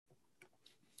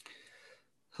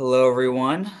Hello,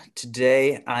 everyone.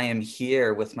 Today I am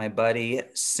here with my buddy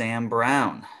Sam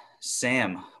Brown.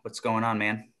 Sam, what's going on,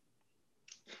 man?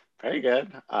 Very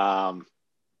good. I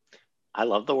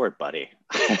love the word buddy.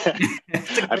 It's a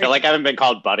I feel great, like I haven't been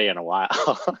called buddy in a while.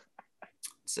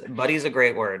 buddy's a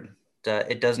great word.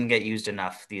 It doesn't get used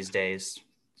enough these days,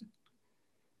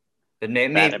 but That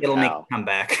maybe and it'll make pal. a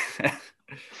comeback.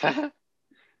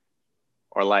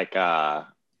 Or like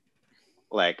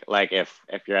if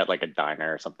you're at like a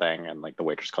diner or something and like the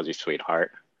waitress calls you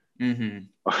sweetheart. hmm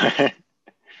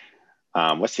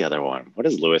What's the other one? What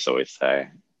does Lewis always say?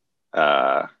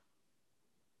 Uh,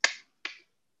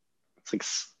 it's like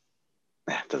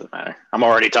it doesn't matter. I'm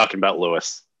already talking about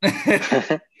Lewis.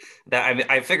 I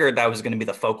figured that was going to be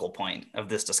the focal point of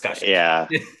this discussion. Yeah,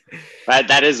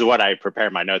 that is what I prepare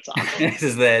my notes on. This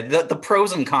is the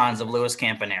pros and cons of Luis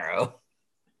Campanero.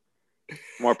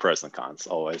 More pros than cons,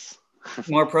 always.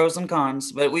 More pros and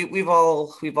cons, but we've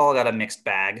all got a mixed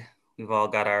bag. We've all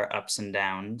got our ups and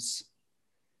downs.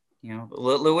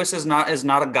 Lewis is not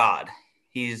a god.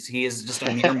 He is just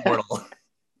a mere mortal.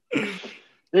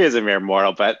 He is a mere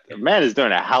mortal, but the man is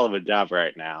doing a hell of a job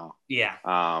right now. Yeah.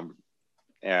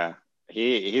 Yeah,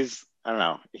 he's I don't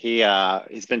know.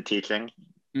 He's been teaching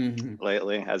hmm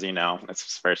lately, as you know. It's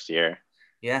his first year.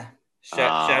 Yeah.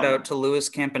 Shout out to Luis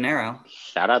Campanero.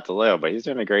 Shout out to Leo, but he's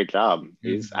doing a great job.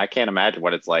 hmm I can't imagine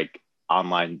what it's like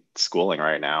online schooling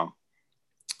right now.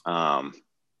 Um,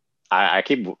 I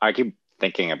keep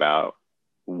thinking about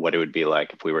what it would be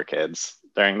like if we were kids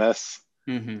during this.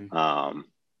 hmm Um,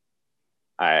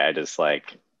 I just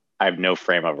like I have no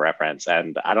frame of reference,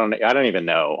 and I don't even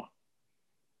know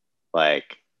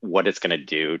like what it's gonna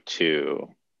do to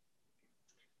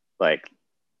like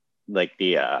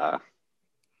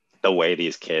the way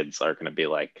these kids are gonna be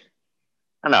like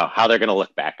I don't know how they're gonna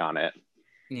look back on it,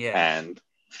 Yeah. and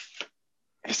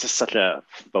it's just such a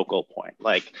focal point.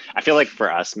 Like I feel like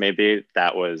for us maybe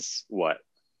that was what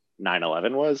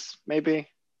 9/11 was maybe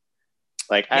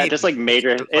like just Maybe. like major.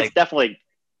 It's like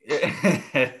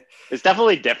It's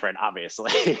definitely different,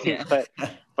 obviously, yeah.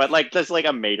 but like there's like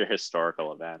a major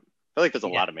historical event. I feel like there's a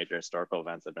Yeah. lot of major historical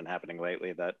events that have been happening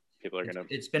lately that people are gonna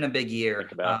It's been a big think year.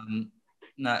 about.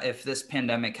 Now, if this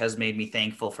pandemic has made me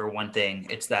thankful for one thing,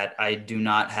 it's that I do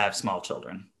not have small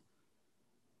children.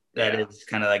 That Yeah. is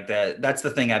kind of like that's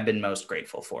the thing I've been most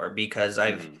grateful for because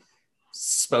I've Hmm.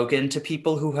 spoken to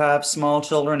people who have small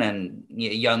children and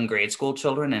young grade school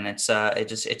children, and it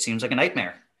seems like a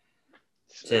nightmare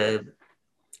Sure. to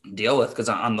deal with because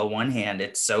on the one hand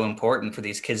it's so important for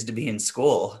these kids to be in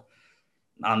school.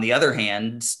 On the other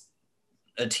hand,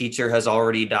 a teacher has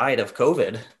already died of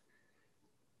COVID.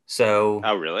 So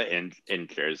Oh, really? In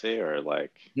Jersey or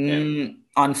like in?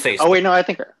 on Oh Facebook. wait, no. I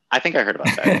think I heard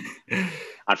about that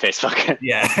on Facebook.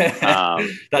 Yeah. Yeah,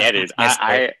 That's dude. my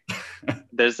story.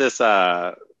 There's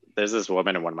there's this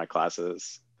woman in one of my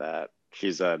classes that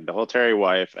she's a military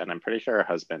wife, and I'm pretty sure her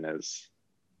husband is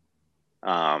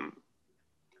um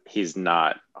he's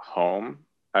not home.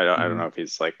 I don't know Mhm. if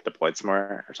he's like deployed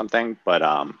somewhere or something, but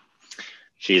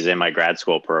she's in my grad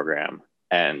school program,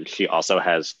 and she also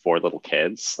has four little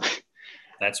kids,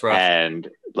 That's rough. and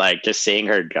like just seeing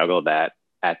her juggle that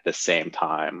at the same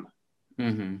time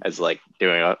hmm as like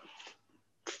doing a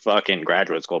fucking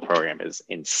graduate school program is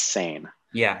insane.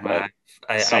 Yeah, But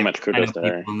so I much I know kudos to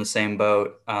her. people in the same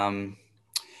boat.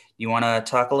 You want to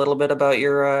talk a little bit about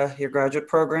your graduate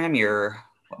program? You're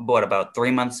what about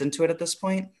 3 months into it at this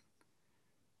point?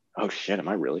 Oh shit, am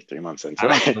I really 3 months I into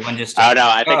don't it? know when just Oh started. no,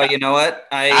 I Oh, think you know what?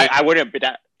 I wouldn't be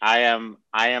that. I am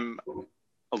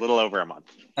a little over a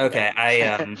month. Okay.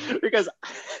 Okay. Because I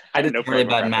I have did no some really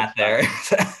frame of bad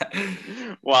reference math time.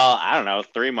 there. Well, I don't know.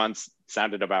 3 months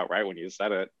sounded about right when you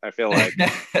said it. I feel like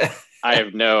I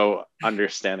have no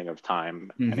understanding of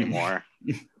time Mhm. anymore.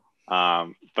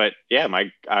 But yeah,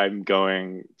 I'm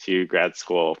going to grad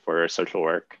school for social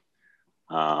work.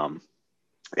 Um,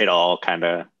 it all kind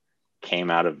of came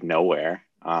out of nowhere.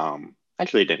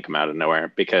 Actually, it didn't come out of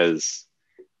nowhere because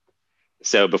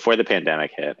so before the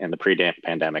pandemic hit, in the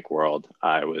pre-pandemic world,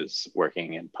 I was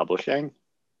working in publishing,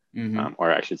 Mhm.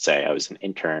 or I should say, I was an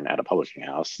intern at a publishing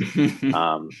house,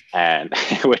 and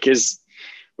which is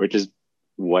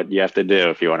what you have to do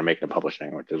if you want to make it in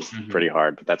publishing, which is Mhm. pretty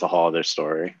hard. But that's a whole other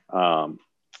story.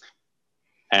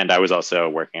 And I was also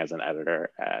working as an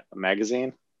editor at a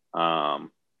magazine,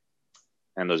 um,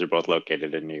 and those are both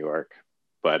located in New York.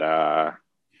 But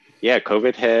yeah,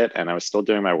 COVID hit, and I was still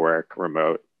doing my work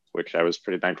remote, which I was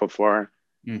pretty thankful for.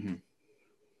 Mhm.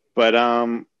 But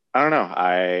I don't know.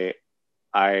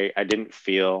 I didn't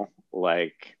feel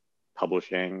like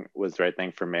publishing was the right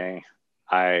thing for me.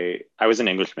 I was an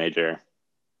English major,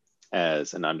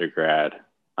 as an undergrad.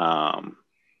 Um,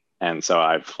 and so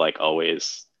I've like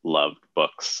always loved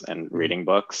books and reading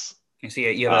books. You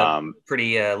see, you have a Um,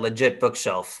 pretty legit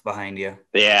bookshelf behind you.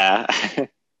 yeah.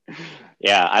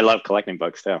 Yeah, I love collecting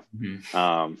books too. Mhm.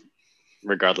 Um,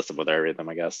 regardless of whether I read them,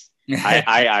 I guess.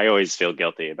 I always feel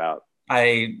guilty about I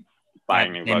I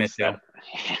buying new name it books too.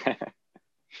 that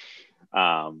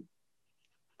um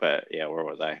but yeah, where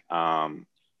was I?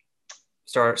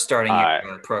 Starting Uh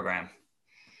your program.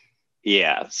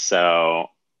 yeah, so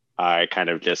I kind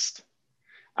of just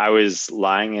I was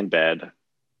lying in bed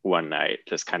one night,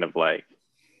 just kind of like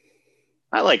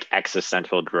not like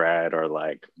existential dread or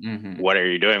like Hmm. what are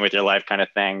you doing with your life kind of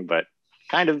thing, but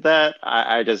kind of that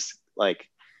I just like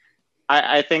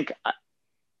I think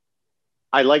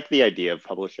I like the idea of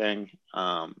publishing,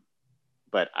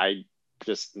 but I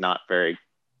just not very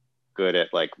good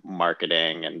at like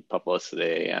marketing and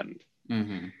publicity, and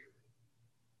Hmm.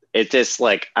 it just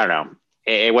like I don't know,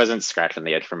 it wasn't scratching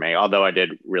the itch for me. Although I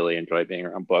did really enjoy being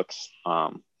around books.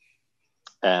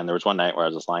 And there was one night where I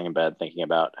was just lying in bed thinking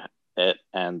about it,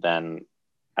 and then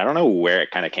I don't know where it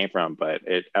kind of came from, but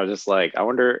I was just like, I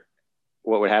wonder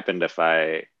what would happen if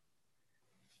I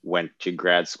went to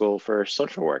grad school for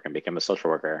social work and became a social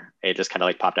worker. It just kind of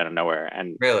like popped out of nowhere,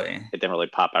 and Really? it didn't really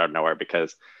pop out of nowhere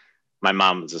because my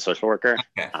mom was a social worker.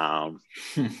 Okay.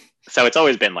 So it's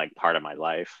always been like part of my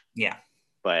life, Yeah.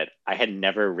 but I had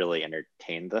never really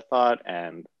entertained the thought.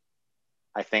 And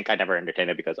I think I never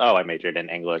entertained it because, oh, I majored in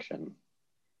English and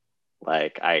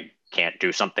like I can't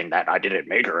do something that I didn't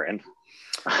major in.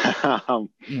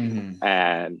 Hmm.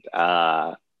 And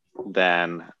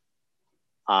then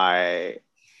I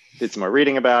did some more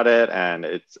reading about it, and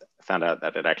it's found out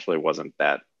that it actually wasn't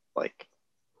that like,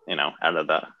 out of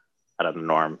the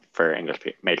norm for English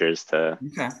majors to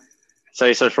Okay.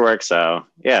 study social work. So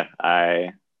yeah,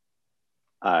 I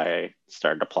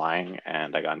started applying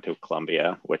and I got into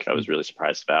Columbia, which I was really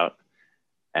surprised about.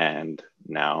 And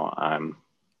now I'm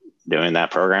doing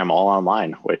that program all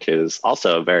online, which is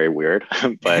also very weird.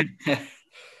 But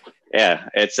yeah,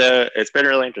 it's been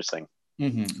really interesting.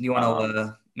 You want Um,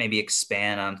 to maybe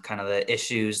expand on kind of the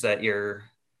issues that you're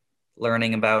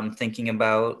learning about and thinking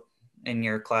about in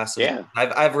your classes? yeah,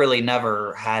 I've really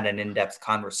never had an in-depth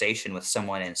conversation with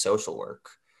someone in social work.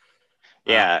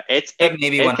 Uh, yeah, Except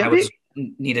maybe it when I can was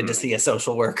be. needed to Hmm. see a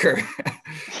social worker.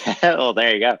 Well,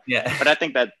 there you go. Yeah. But I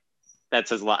think that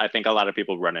says a lot. I think a lot of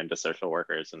people run into social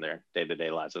workers in their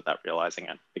day-to-day lives without realizing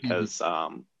it Hmm. because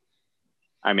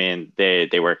I mean,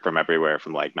 they work from everywhere,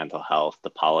 from like mental health to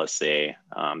policy.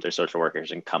 They're social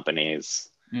workers in companies.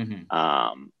 Hmm.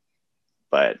 Um,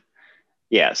 but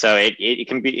yeah, so it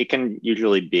can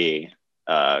usually be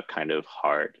kind of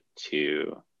hard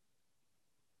to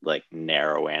like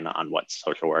narrow in on what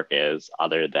social work is,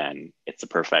 other than it's a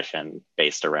profession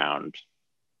based around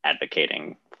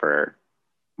advocating for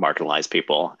marginalized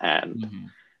people and Hmm.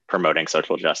 promoting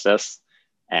social justice.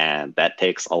 And that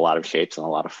takes a lot of shapes and a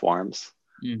lot of forms.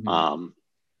 Hmm. Um,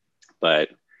 but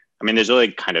I mean, there's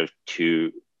really kind of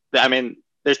two. I mean,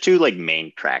 there's two like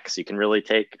main tracks you can really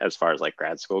take as far as like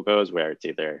grad school goes, where it's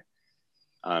either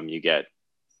you get,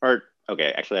 or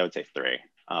okay, actually, I would say three.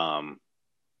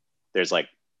 There's like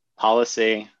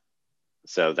policy,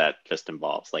 so that just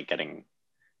involves like getting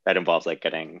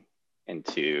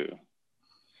into.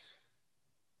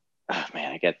 Oh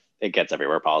man, it gets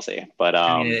everywhere policy, but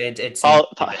I mean, it seems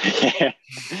like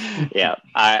yeah,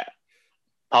 I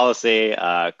policy,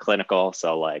 clinical,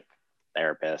 so like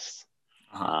therapists,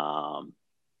 uh-huh. um,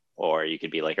 or you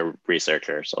could be like a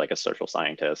researcher, so like a social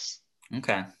scientist.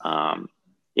 Okay. Um,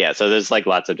 yeah, so there's like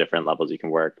lots of different levels you can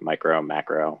work, micro,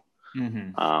 macro,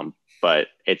 Hmm. but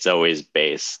it's always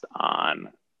based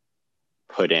on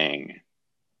putting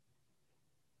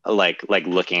like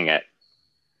looking at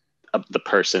the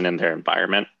person and their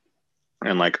environment,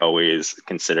 and like always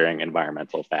considering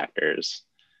environmental factors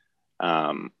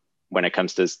when it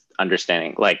comes to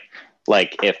understanding like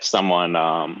if someone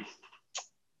trying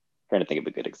to think of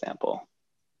a good example.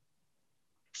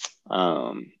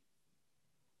 Um,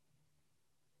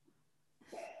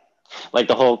 like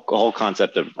the whole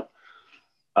concept of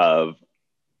of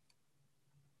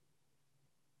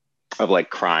like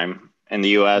crime in the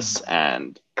US,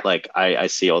 and like I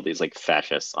see all these like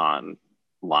fascists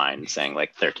online saying like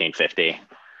 1350,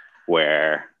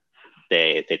 where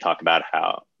they talk about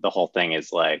how the whole thing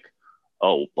is like,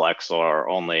 oh, blacks are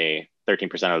only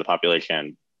 13% of the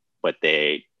population, but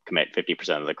they commit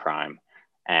 50% of the crime.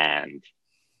 And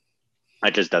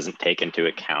it just doesn't take into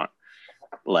account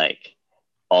like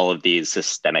all of these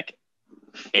systemic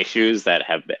issues that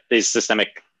have these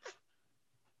systemic.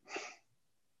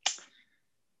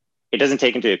 It doesn't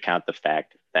take into account the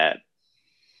fact that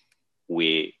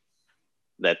we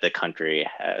that the country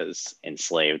has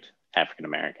enslaved African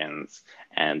Americans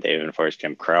and they've enforced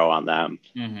Jim Crow on them.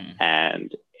 Mm-hmm.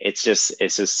 And it's just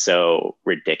so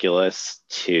ridiculous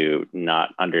to not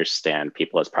understand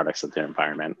people as products of their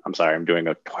environment. I'm sorry, I'm doing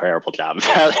a terrible job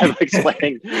of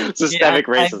explaining systemic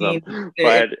racism. I mean,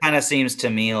 but it kind of seems to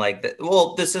me like that.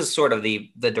 Well, this is sort of the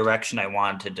direction I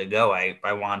wanted to go. I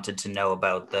wanted to know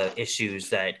about the issues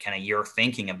that kind of you're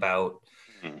thinking about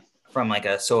from like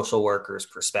a social worker's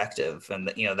perspective, and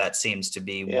that seems to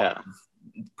be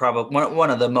one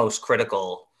of the most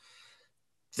critical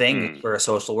thing for a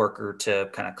social worker to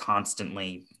kind of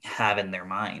constantly have in their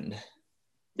mind.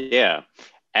 Yeah.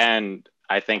 And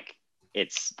I think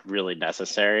it's really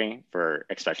necessary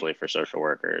especially for social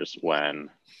workers when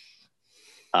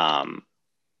I'm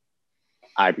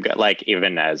like,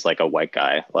 even as like a white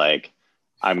guy, like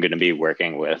I'm going to be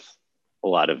working with a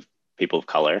lot of people of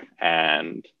color.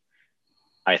 And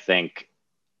I think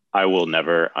I will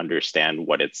never understand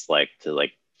what it's like to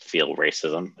like feel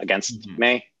racism against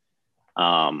me.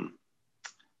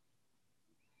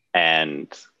 And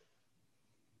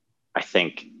I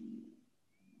think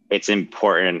it's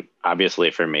important, obviously,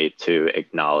 for me to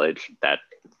acknowledge that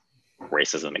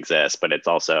racism exists, but it's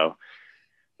also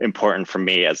important for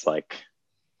me as like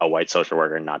a white social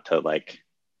worker not to like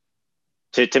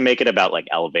to make it about like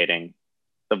elevating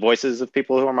the voices of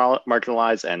people who are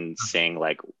marginalized and seeing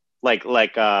like it's like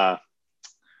I'm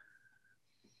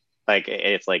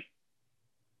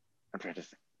trying to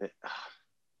think.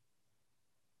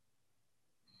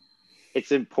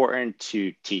 It's important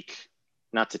to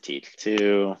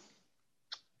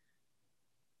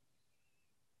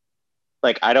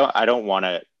like I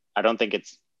don't think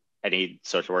it's any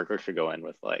social worker should go in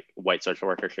with like white social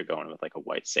worker should go in with like a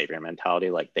white savior mentality,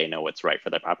 like they know what's right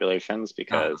for their populations,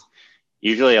 because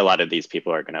usually a lot of these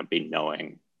people are going to be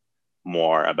knowing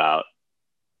more about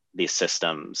these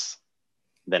systems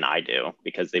than I do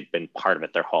because they've been part of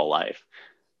it their whole life.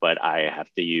 But I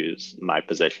have to use my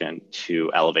position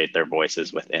to elevate their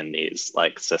voices within these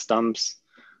like systems.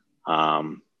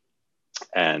 And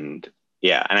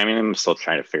I mean, I'm still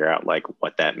trying to figure out like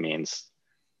what that means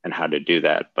and how to do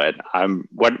that. But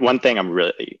one thing I'm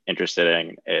really interested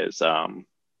in is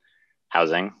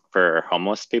housing for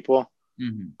homeless people.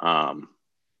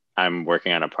 I'm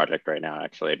working on a project right now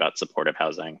actually about supportive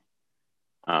housing,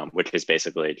 which is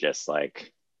basically just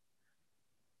like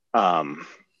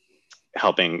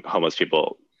helping homeless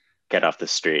people get off the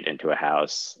street into a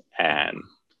house and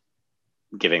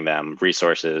giving them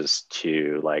resources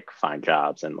to like find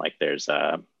jobs, and like there's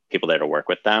people there to work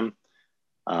with them.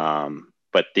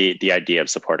 But the idea of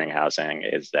supporting housing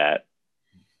is that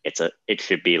it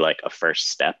should be like a first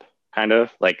step, kind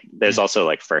of like there's also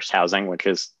like first housing, which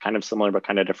is kind of similar but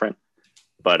kind of different.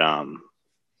 But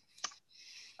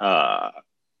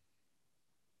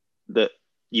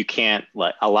you can't,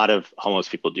 like, a lot of homeless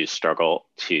people do struggle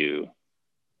to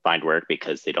find work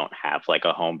because they don't have like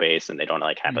a home base and they don't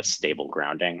like have a stable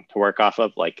grounding to work off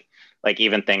of. Like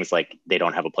even things like they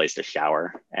don't have a place to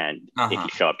shower, and if you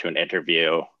show up to an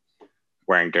interview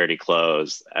wearing dirty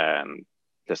clothes and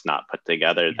just not put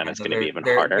together, then it's going to be even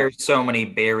harder. There's so many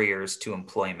barriers to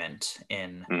employment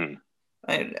in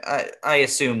I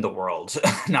assume the world,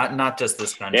 not just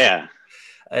this country. Yeah.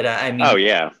 I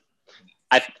mean,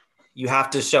 you have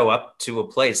to show up to a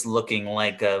place looking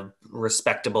like a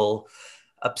respectable,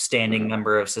 upstanding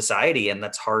member of society, and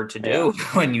that's hard to do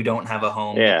when you don't have a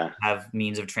home, have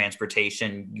means of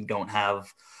transportation, you don't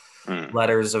have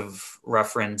letters of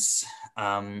reference.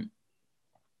 And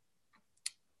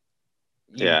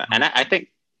I think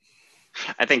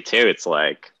too, it's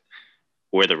like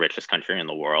we're the richest country in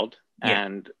the world,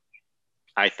 and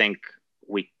I think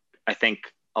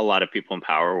a lot of people in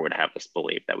power would have this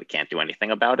belief that we can't do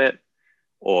anything about it,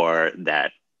 or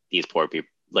that these poor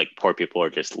people are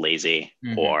just lazy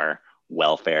or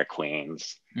welfare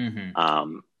queens.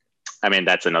 I mean,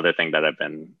 that's another thing that I've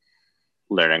been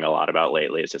learning a lot about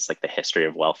lately, is just like the history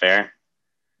of welfare.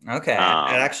 Okay.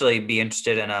 I'd actually be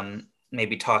interested in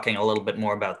maybe talking a little bit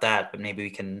more about that, but maybe we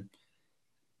can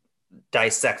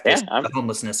dissect this the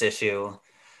homelessness issue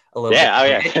a little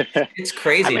bit. It's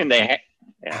crazy. I mean,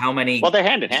 how many? Well, they're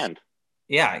hand in hand.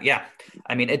 Yeah.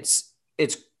 I mean, it's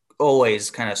always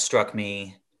kind of struck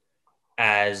me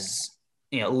as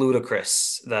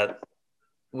ludicrous that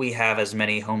we have as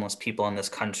many homeless people in this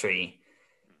country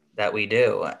that we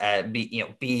do.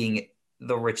 Being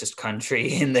the richest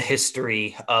country in the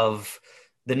history of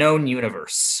the known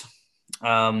universe.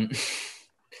 Could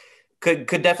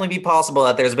definitely be possible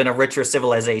that there's been a richer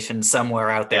civilization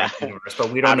somewhere out there in the universe, but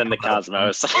we don't know in the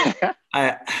cosmos.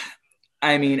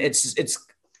 I mean, it's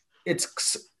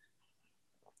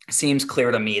seems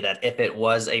clear to me that if it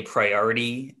was a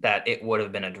priority, that it would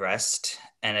have been addressed,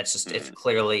 and it's Mm,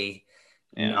 clearly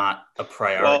yeah. not a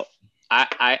priority. Well,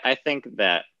 I think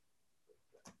that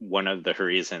one of the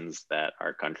reasons that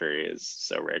our country is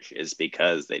so rich is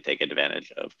because they take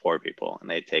advantage of poor people and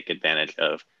they take advantage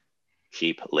of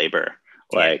cheap labor.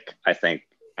 Yeah. Like I think,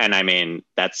 and I mean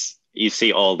that's you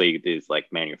see all these like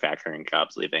manufacturing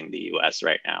jobs leaving the U.S.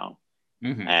 right now,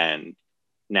 Hmm. and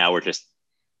now we're just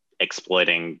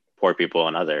exploiting poor people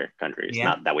in other countries. Yeah.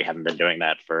 Not that we haven't been doing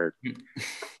that for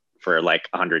like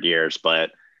 100 years,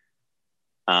 but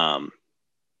um,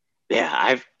 yeah,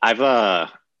 I've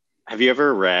have you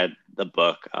ever read the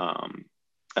book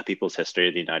A People's History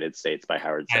of the United States by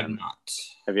Howard I have Zinn? not.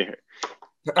 Have you heard?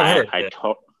 I've heard of I it.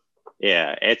 to-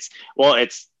 yeah, it's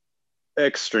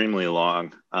extremely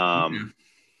long. Mhm.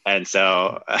 And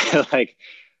so like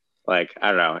I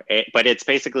don't know, but it's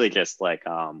basically just like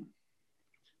a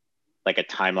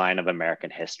timeline of American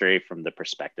history from the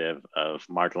perspective of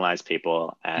marginalized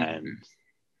people and Mhm.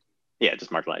 yeah,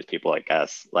 just marginalized people, I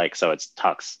guess. Like so it's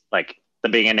talks like the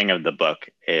beginning of the book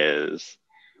is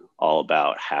all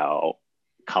about how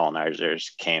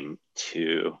colonizers came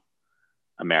to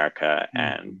America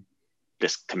and Mhm.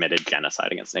 just committed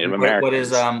genocide against Native And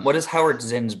Americans. what is Howard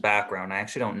Zinn's background? I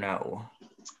actually don't know.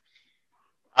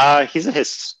 He's a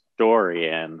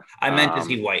historian. I meant, is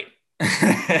he white?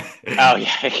 Oh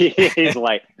yeah, he's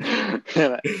white.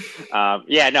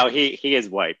 Yeah, no, he is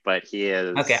white, but he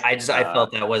Okay, is. I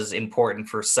felt that was important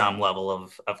for some level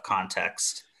of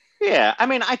context. Yeah, I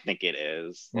mean, I think it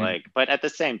is Mm. like, but at the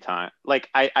same time, like,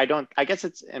 I don't. I guess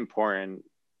it's important.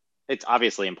 It's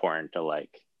obviously important to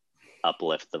like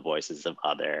uplift the voices of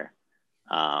other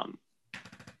um,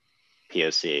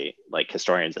 POC, like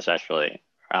historians especially.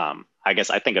 I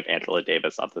guess I think of Angela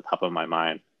Davis off the top of my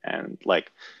mind, and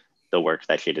like the work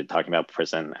that she did talking about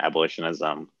prison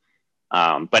abolitionism.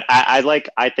 But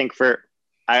I think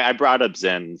I brought up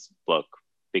Zinn's book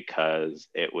because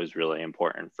it was really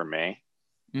important for me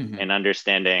Hmm. in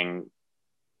understanding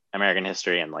American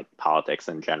history and like politics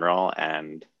in general,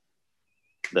 and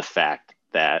the fact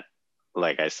that,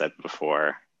 like I said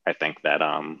before, I think that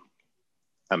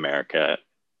America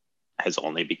has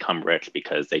only become rich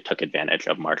because they took advantage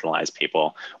of marginalized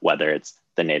people, whether it's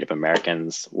the Native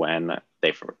Americans when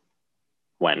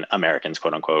Americans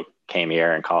quote unquote came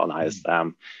here and colonized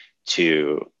them,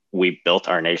 to we built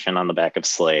our nation on the back of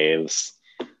slaves.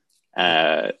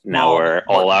 Now Small we're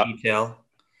all important out. detail.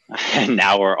 And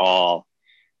now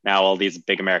all these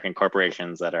big American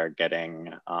corporations that are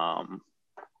getting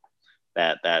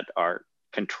that are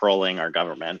controlling our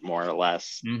government more or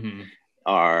less Hmm.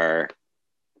 are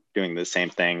doing the same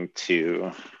thing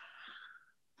to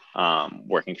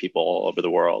working people all over the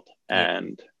world. Yeah.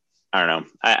 And I don't know.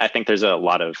 I think there's a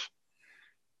lot of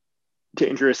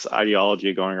dangerous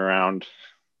ideology going around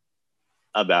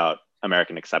about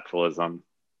American exceptionalism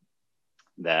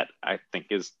that I think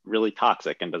is really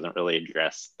toxic and doesn't really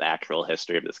address the actual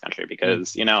history of this country.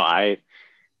 Because Mhm.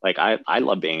 I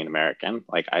love being an American.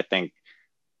 Like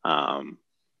um,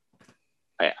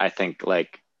 I think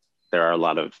like there are a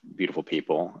lot of beautiful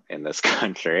people in this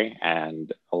country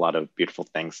and a lot of beautiful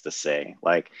things to say.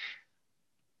 Like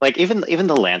even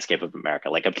the landscape of America,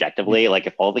 like objectively, like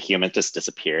if all the humans just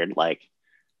disappeared, like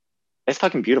it's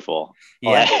fucking beautiful.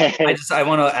 Yeah. Like, I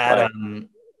want to add like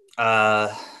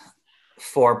uh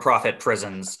for-profit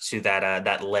prisons to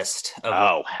that list of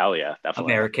oh hell yeah,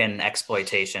 definitely. American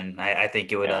exploitation. I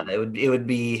think Yeah. it would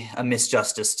be a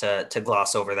misjustice to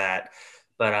gloss over that.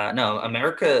 But no,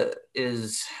 America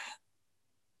is,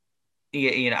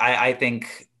 I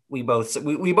think we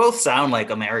both sound like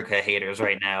America haters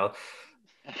right now.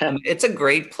 It's a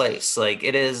great place. Like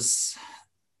it is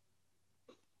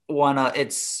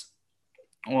it's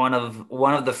one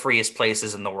of the freest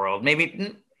places in the world.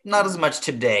 Maybe not as much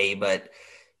today, but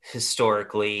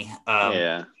historically,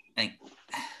 Yeah. I,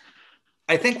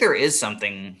 I think there is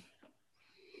something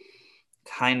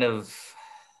kind of,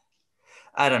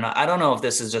 I don't know. I don't know if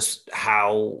this is just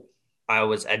how I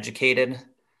was educated,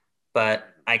 but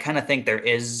I kind of think there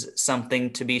is something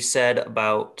to be said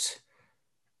about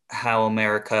how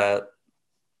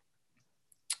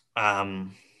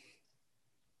um,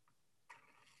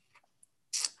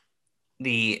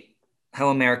 the how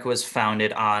America was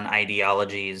founded on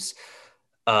ideologies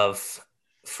of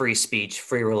free speech,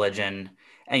 free religion,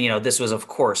 and this was, of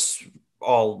course,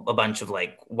 all a bunch of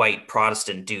like white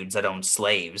Protestant dudes that owned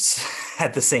slaves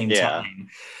at the same Yeah. time.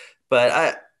 But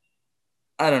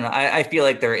I don't know. I feel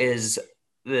like there is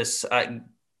this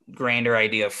grander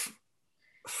idea of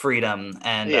freedom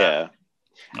and Yeah.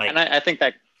 And like I think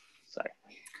that sorry.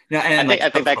 No, and like I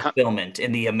think that fulfillment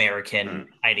in the American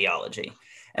ideology,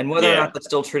 and whether or not that's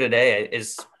still true today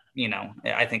is,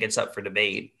 I think it's up for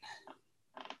debate.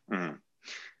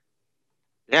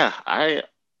 Yeah, I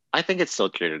think it's still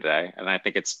true today, and I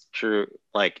think it's true.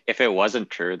 Like, if it wasn't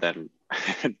true, then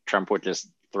Trump would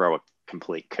just throw a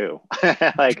complete coup.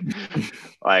 like,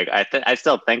 I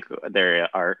still think there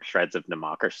are shreds of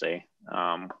democracy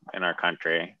in our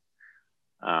country,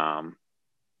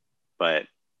 but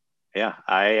yeah,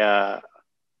 I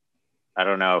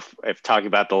don't know if talking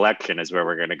about the election is where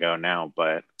we're going to go now,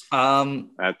 but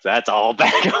that's all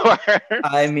back.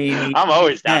 I mean, I'm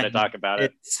always down to talk about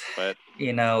it, but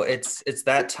it's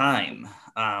that time.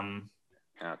 Oh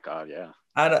God, yeah.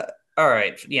 All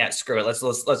right, yeah, screw it. Let's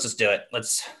just do it.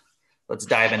 Let's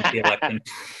dive into the election.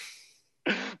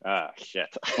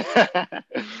 Shit.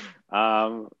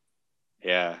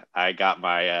 Yeah, I got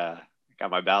my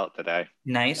ballot today.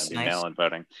 Nice. Mail-in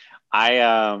voting.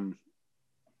 I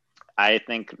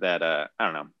think that I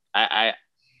don't know. I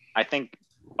think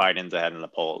Biden's ahead in the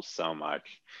polls so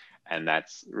much, and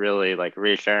that's really like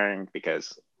reassuring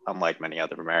because unlike many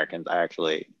other Americans, I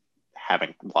actually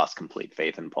haven't lost complete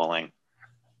faith in polling,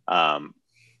 for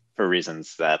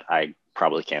reasons that I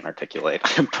probably can't articulate.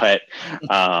 but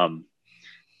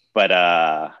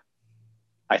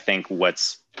I think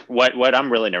what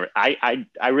I'm really nervous. I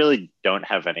really don't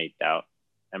have any doubt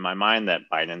in my mind that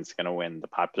Biden's going to win the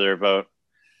popular vote,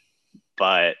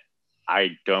 but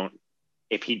I don't.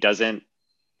 If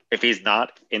he's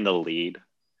not in the lead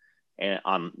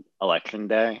on election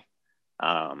day,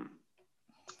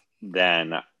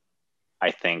 then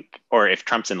I think, or if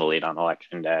Trump's in the lead on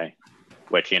election day,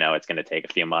 which it's going to take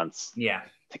a few months,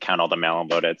 to count all the mail-in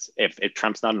votes. If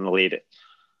Trump's not in the lead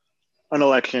on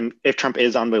election, if Trump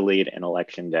is on the lead in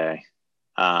election day,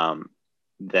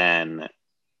 then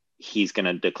he's going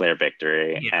to declare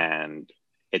victory, and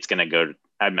it's going to go.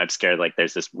 I'm scared like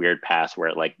there's this weird path where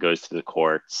it like goes to the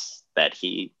courts that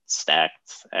he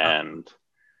stacked, and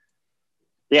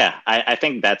I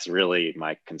think that's really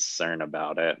my concern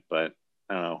about it. But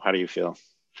I don't know. How do you feel?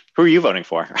 Who are you voting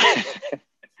for?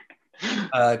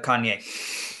 Kanye.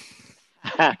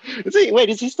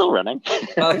 Is he still running?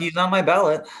 He's on my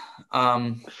ballot.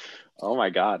 Oh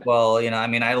my God. Well, I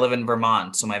mean, I live in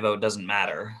Vermont, so my vote doesn't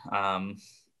matter.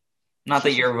 Not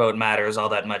that your vote matters all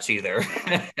that much either.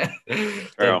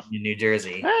 In New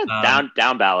Jersey.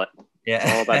 Down ballot.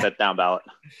 Yeah. All about that down ballot.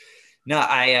 No,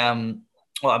 I'm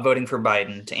voting for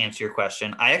Biden, to answer your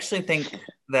question. I actually think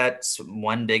that's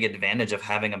one big advantage of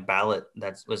having a ballot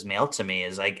that was mailed to me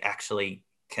is I actually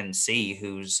can see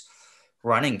who's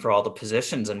running for all the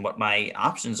positions and what my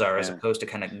options are, as opposed to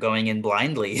kind of going in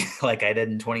blindly like I did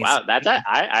in 2016. Wow, that's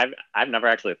I've never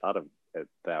actually thought of it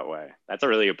that way. That's a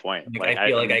really good point. I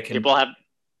feel like I can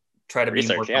try to be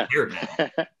more prepared now.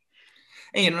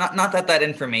 And not that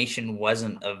information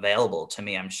wasn't available to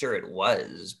me. I'm sure it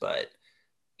was, but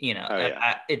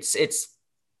it's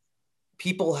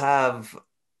people have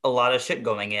a lot of shit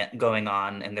going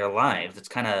on in their lives. It's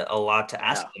kind of a lot to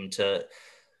ask them to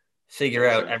figure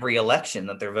out every election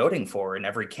that they're voting for and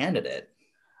every candidate.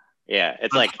 Yeah,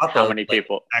 it's like how many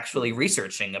people actually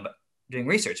doing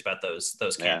research about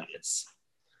those candidates.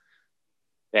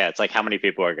 Yeah, it's like how many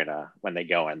people are gonna, when they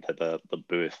go into the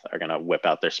booth, are gonna whip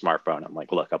out their smartphone and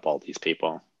like look up all these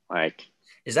people. Like,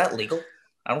 is that legal?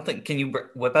 I don't think. Can you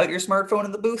whip out your smartphone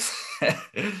in the booth?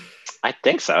 I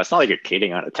think so. It's not like you're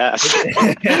cheating on a test. Who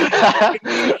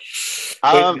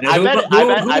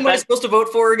am I supposed to vote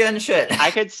for again? Shit. I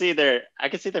could see there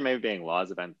maybe being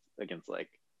laws against like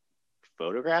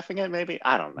photographing it. Maybe,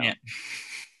 I don't know. Yeah.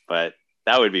 But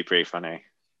that would be pretty funny.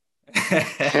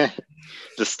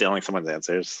 Just stealing someone's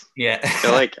answers. Yeah. I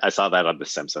feel like I saw that on The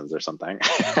Simpsons or something.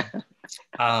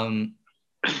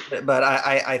 But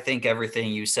I think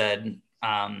everything you said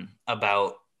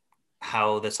about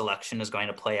how this election is going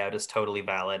to play out is totally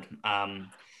valid.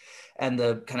 And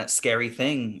the kind of scary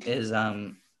thing is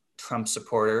Trump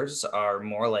supporters are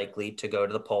more likely to go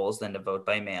to the polls than to vote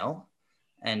by mail.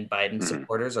 And Biden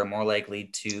supporters are more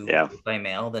likely to vote by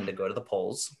mail than to go to the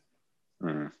polls.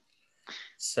 Mm-hmm.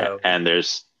 So, and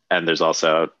there's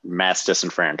also mass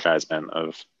disenfranchisement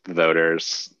of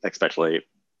voters, especially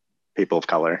people of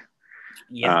color.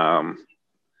 Yeah.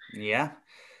 Yeah.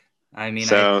 I mean,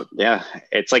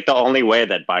 it's like the only way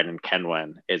that Biden can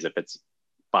win is if it's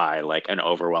by like an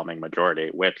overwhelming majority,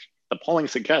 which the polling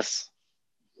suggests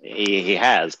he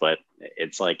has, but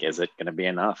it's like, is it going to be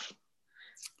enough?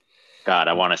 God,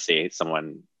 I want to see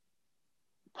someone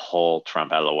pull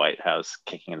Trump out of the White House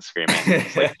kicking and screaming.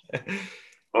 Like,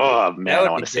 oh man, I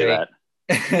want to see that.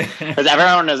 Because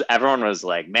everyone was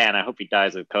like, man, I hope he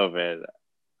dies of COVID.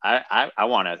 I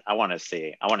want to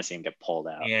see him get pulled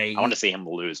out. Yeah, I want to see him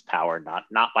lose power, not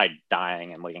by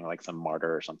dying and looking like some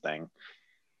martyr or something.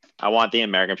 I want the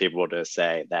American people to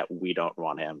say that we don't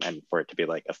want him, and for it to be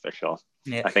like official.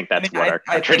 yeah. I think that's I our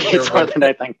I country think needs more than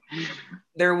I think.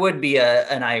 there would be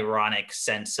an ironic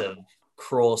sense of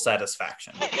cruel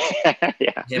satisfaction.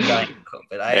 Yeah. Him dying of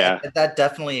COVID. That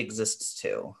definitely exists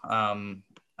too.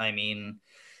 I mean,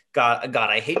 God,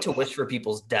 I hate to wish for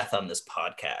people's death on this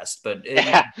podcast, but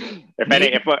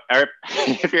if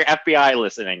you're FBI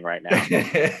listening right now,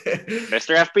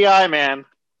 Mr. FBI man,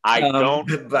 I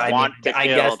don't want to. I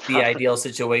guess the ideal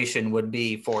situation would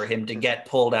be for him to get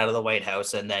pulled out of the White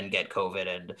House and then get COVID,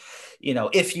 and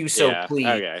if you so please,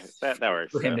 okay, that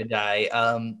works for him to die.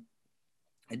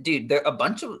 Dude, there a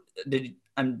bunch of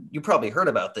you probably heard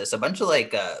about this. A bunch of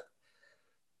like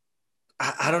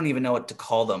I don't even know what to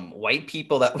call them. White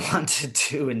people that wanted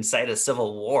to incite a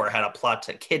civil war had a plot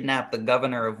to kidnap the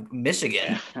governor of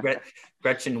Michigan,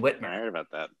 Gretchen Whitmer. I heard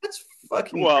about that. That's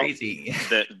fucking crazy.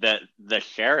 The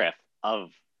sheriff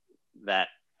of that,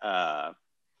 I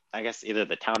guess either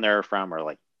the town they're from or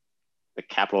like the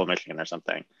capital of Michigan or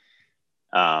something,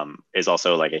 is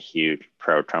also like a huge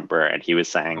pro-Trumper, and he was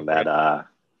saying that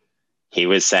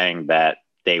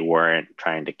they weren't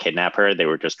trying to kidnap her. They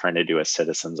were just trying to do a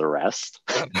citizen's arrest.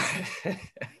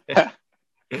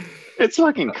 It's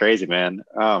fucking crazy, man.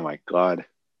 Oh my God.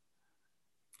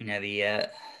 Yeah,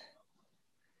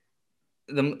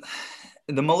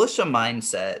 the militia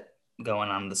mindset going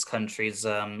on in this country is it's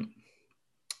a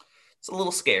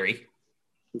little scary.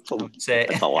 It's a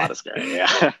lot of scary,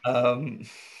 yeah.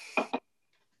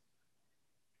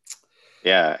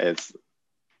 Yeah, it's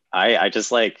I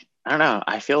just like, I don't know.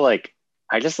 I feel like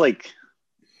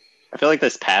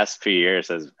this past few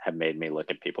years have made me look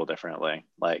at people differently.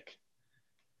 Like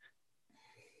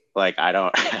I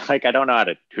don't I don't know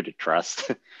who to trust.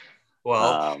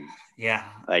 Well, yeah.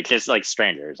 Like just like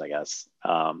strangers, I guess.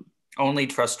 Only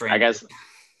trust strangers. I guess.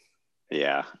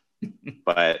 Yeah.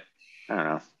 But I don't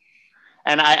know.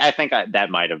 And I think that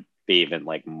might have been even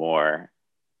like more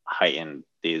heightened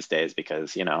these days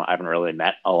because, I haven't really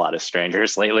met a lot of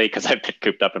strangers lately because I've been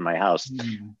cooped up in my house.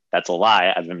 Mm-hmm. That's a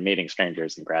lie. I've been meeting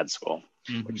strangers in grad school,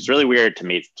 mm-hmm. which is really weird to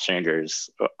meet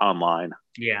strangers online.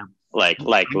 Yeah. Like on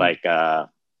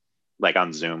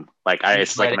Zoom.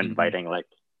 It's like I'm inviting like.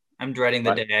 I'm dreading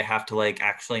the day I have to like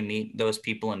actually meet those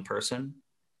people in person.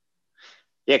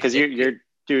 Yeah, because you're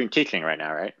doing teaching right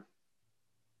now, right?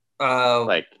 No,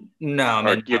 I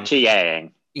mean, you're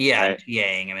TAing. Yeah, right? I'm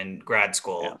TAing. I'm in grad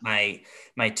school. Yeah.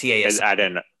 My TA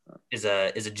is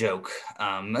a joke.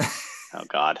 Oh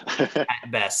God. At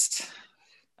best.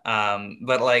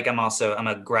 But like I'm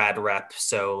a grad rep,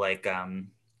 so like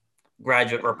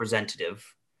graduate representative.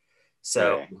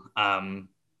 So when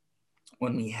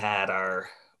we had our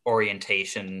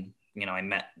orientation, I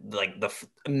met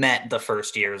the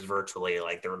first years virtually.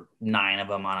 Like there were 9 of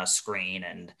them on a screen,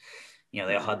 and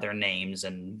they all had their names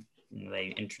and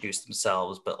they introduced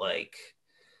themselves, but like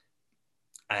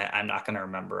I'm not going to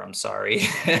remember. I'm sorry.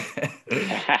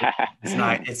 It's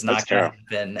not going to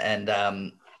happen.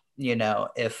 And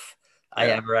if I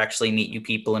ever actually meet you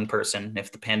people in person,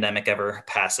 if the pandemic ever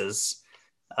passes,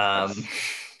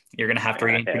 you're going to have to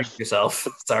reintroduce yourself.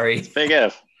 Sorry. It's big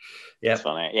if. Yeah. It's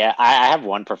funny. Yeah. I have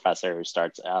one professor who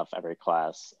starts off every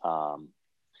class.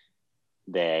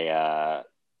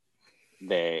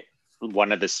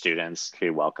 One of the students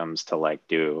who welcomes to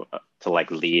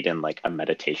lead in like a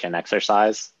meditation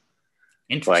exercise.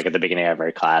 So like at the beginning of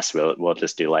every class, we'll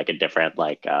just do like a different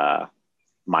like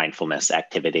mindfulness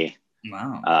activity.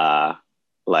 Wow.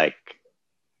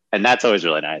 And that's always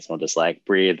really nice. We'll just like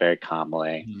breathe very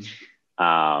calmly.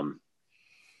 Mm-hmm.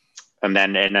 And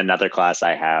then in another class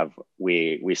I have,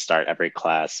 we start every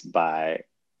class by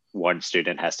one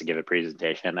student has to give a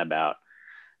presentation about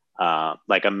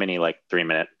like a mini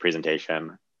 3-minute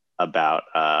presentation about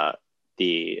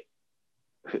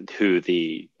who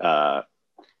the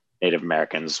Native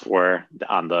Americans were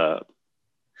on the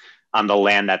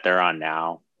land that they're on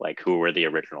now, like who were the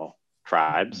original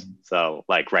tribes. Mm-hmm. So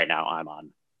like right now I'm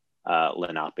on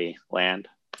Lenape land,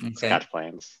 Scotch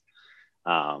Plains.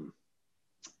 I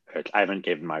haven't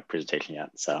given my presentation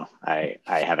yet, so I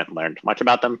haven't learned much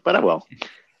about them, but I will.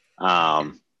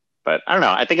 But I don't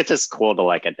know. I think it's just cool to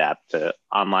like adapt to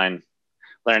online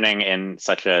learning in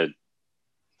such a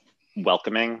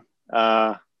welcoming,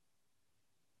 with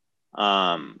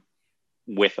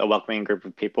a welcoming group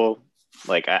of people.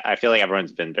 Like I feel like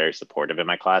everyone's been very supportive in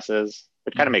my classes,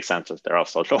 which kind of makes sense if they're all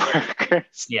social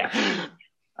workers. Yeah.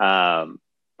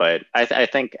 But I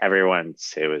think everyone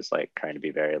too is like trying to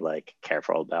be very like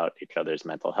careful about each other's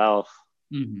mental health.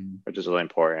 Hmm. which is really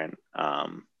important.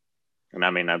 And I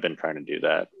mean, I've been trying to do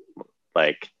that.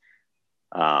 Like,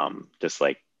 just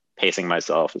like pacing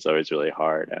myself is always really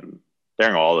hard. And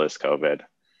during all this COVID,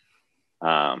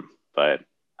 but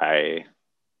I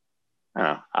don't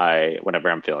know,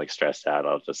 whenever I'm feeling stressed out,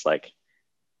 I'll just like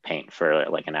paint for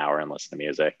like an hour and listen to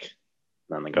music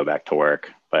and then go back to work.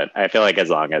 But I feel like as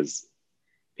long as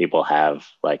people have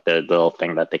like the little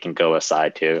thing that they can go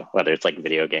aside to, whether it's like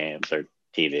video games or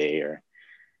TV or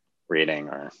reading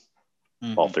or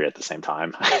all Hmm. three at the same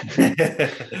time.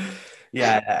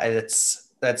 Yeah,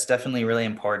 that's definitely really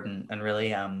important and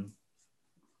really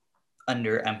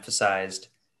underemphasized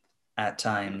at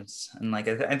times. And like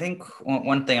I think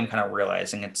one thing I'm kind of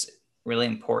realizing, it's really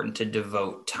important to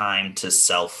devote time to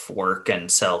self work and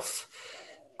self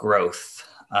growth,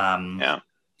 Yeah.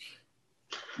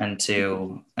 and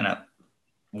to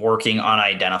working on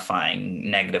identifying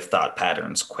negative thought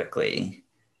patterns quickly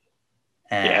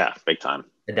and Yeah. Big time.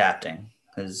 adapting,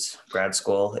 because grad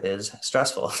school is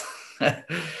stressful.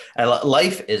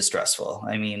 Life is stressful.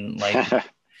 I mean, like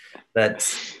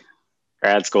that's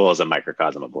Grad school is a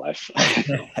microcosm of life.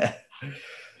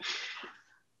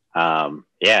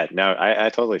 Yeah, no, I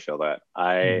totally feel that.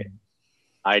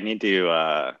 I need to,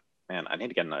 man, I need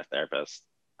to get another therapist.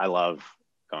 I love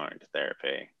going to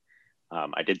therapy.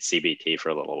 I did CBT for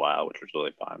a little while, which was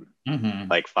really fun. Mhm.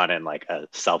 Like fun in like a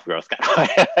self growth kind of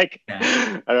way. Like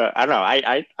Yeah. I don't know.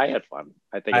 I had fun.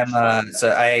 I think I'm it's fun.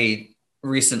 so I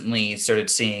recently started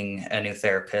seeing a new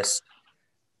therapist,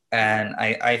 and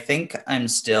I think I'm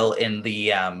still in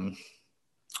the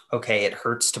okay, it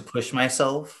hurts to push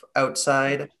myself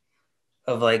outside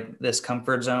of like this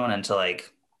comfort zone and to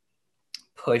like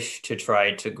push to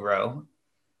try to grow.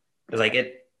 Because like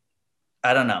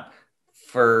I don't know.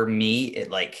 For me,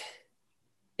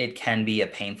 it can be a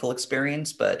painful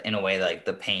experience, but in a way like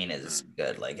the pain is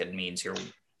good. Like it means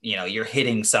you're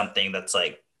hitting something that's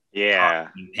like causing Yeah,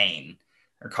 you pain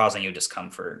or causing you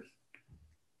discomfort.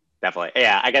 definitely.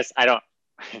 Yeah, I guess I don't.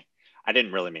 I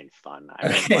didn't really mean fun. I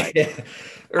mean like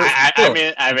Or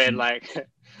I mean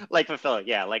like fulfilling.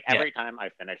 Yeah, like yeah, every time I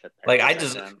finish a like therapy I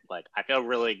just session, like I feel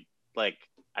really like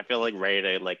I feel like ready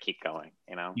to like keep going.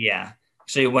 You know? yeah.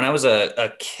 Actually, when I was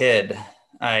a kid,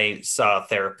 I saw a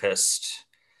therapist,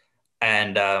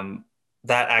 and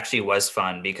that actually was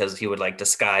fun because he would like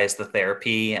disguise the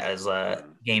therapy as Mm.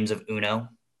 games of Uno.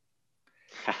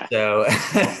 So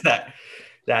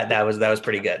that was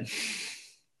pretty good.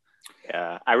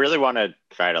 Yeah, I really want to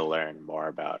try to learn more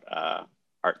about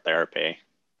art therapy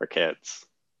for kids.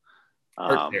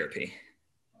 Art Um, therapy.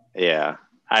 yeah,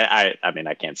 I mean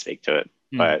I can't speak to it,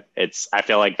 Hmm. but it's I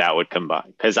feel like that would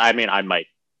combine because I mean I might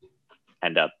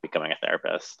end up becoming a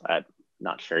therapist. I'm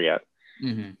not sure yet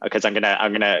Hmm. because I'm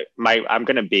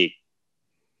gonna be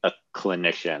a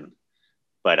clinician,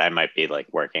 but I might be like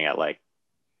working at like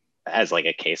as like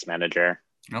a case manager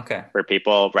Okay. for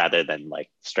people rather than like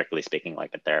strictly speaking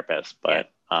like a therapist. Yeah.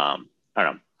 But I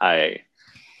don't know.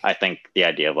 I think the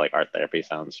idea of like art therapy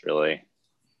sounds really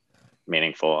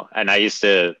meaningful. And I used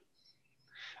to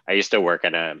work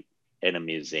in a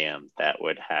museum that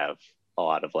would have a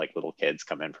lot of like little kids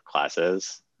come in for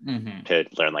classes Hmm. to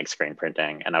learn like screen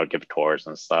printing, and I would give tours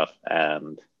and stuff.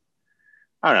 And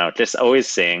I don't know, just always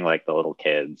seeing like the little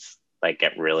kids like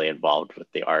get really involved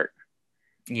with the art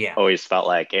Yeah. always felt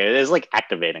like it is like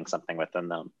activating something within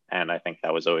them. And I think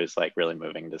that was always like really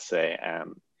moving to see.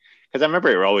 And because I remember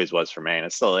it always was for me, and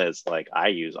it still is. Like I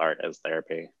use art as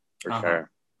therapy for Uh-huh.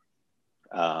 sure.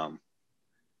 Um,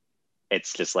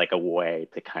 it's just like a way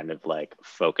to kind of like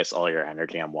focus all your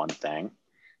energy on one thing.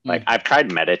 Like Hmm. I've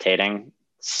tried meditating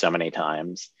so many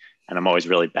times, and I'm always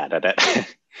really bad at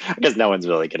it because no one's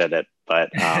really good at it.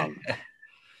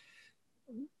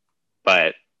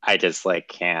 But I just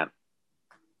like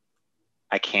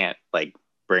I can't like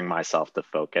bring myself to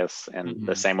focus in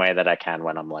the Hmm. same way that I can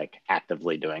when I'm like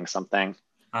actively doing something.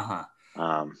 Uh-huh.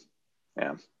 Um,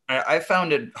 yeah. I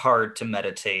found it hard to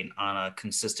meditate on a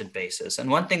consistent basis.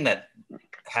 And one thing that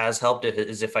has helped it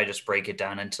is if I just break it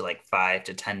down into like 5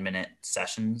 to 10 minute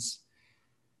sessions.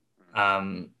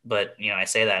 But I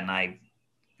say that and I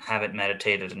haven't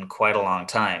meditated in quite a long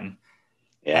time.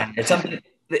 Yeah. And it's something,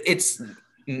 it's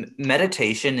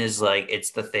meditation is like,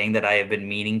 it's the thing that I have been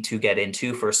meaning to get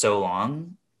into for so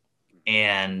long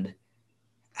and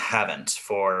haven't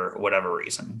for whatever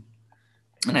reason.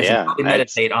 And I should Yeah. probably It's,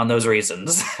 meditate on those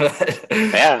reasons.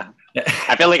 yeah.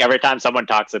 I feel like every time someone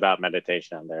talks about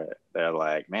meditation, they're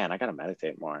like, man, I gotta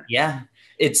meditate more. Yeah,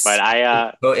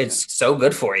 But it's so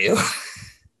good for you.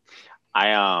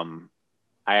 I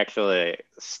I actually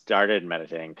started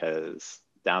meditating because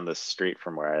down the street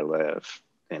from where I live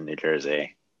in New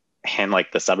Jersey, in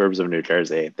like the suburbs of New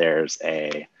Jersey, there's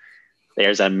a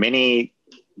mini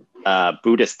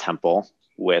Buddhist temple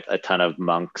with a ton of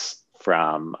monks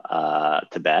from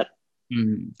Tibet,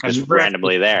 I've just never actually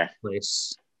randomly been to there. that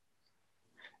place.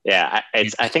 Yeah, Yeah,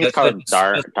 I think it's called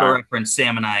just for reference,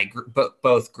 Sam and I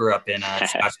both grew up in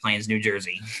Scotch Plains, New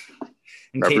Jersey.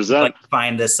 In case you'd like Represent. to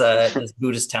find this this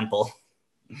Buddhist temple.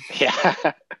 Yeah,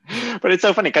 but it's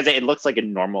so funny because it looks like a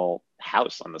normal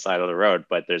house on the side of the road,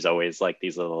 but there's always like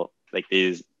these little like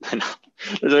these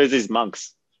there's always these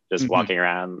monks just Mm-hmm. walking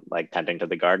around like tending to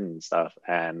the garden and stuff.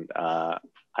 And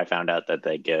I found out that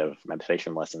they give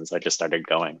meditation lessons. I just started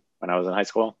going when I was in high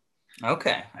school,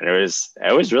 Okay. and it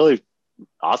was really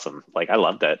awesome. Like I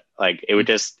loved it. Like it would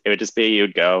just be you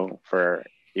go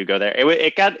there.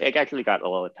 It actually got a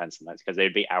little intense sometimes because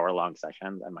they'd be hour-long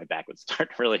sessions and my back would start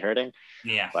really hurting.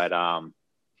 Yeah. But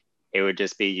it would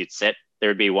just be you'd sit. There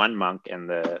would be one monk in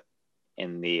the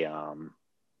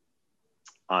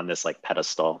on this like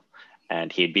pedestal,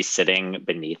 and he'd be sitting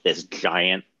beneath this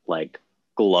giant like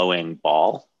glowing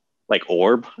ball, like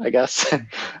orb, I guess.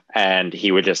 And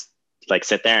he would just like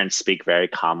sit there and speak very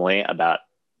calmly about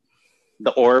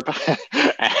the orb.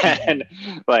 And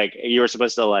like you were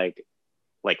supposed to like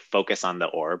focus on the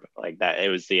orb like that. It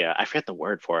was the I forget the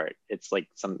word for it. It's like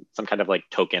some kind of like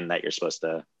token that you're supposed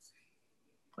to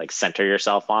like center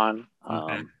yourself on.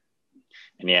 Okay.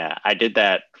 And yeah, I did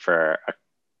that for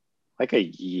like a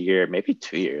year, maybe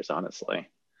 2 years, honestly.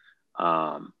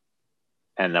 um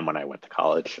and then when I went to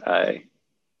college, I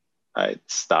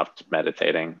stopped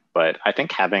meditating. But I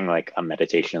think having like a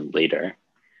meditation leader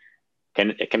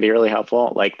can be really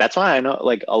helpful. Like that's why I know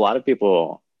like a lot of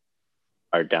people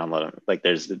are downloading like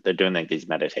they're doing like these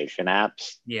meditation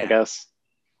apps, I Yeah. guess.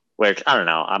 Which I don't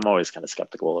know. I'm always kind of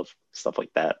skeptical of stuff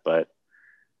like that, but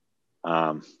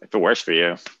if it works for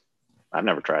you, I've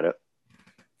never tried it.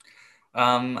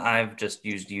 I've just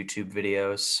used YouTube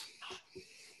videos.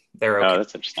 They're Oh, okay.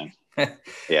 that's interesting.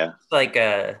 Yeah. Like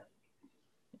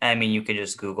I mean, you can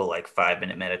just Google like 5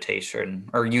 minute meditation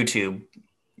or YouTube.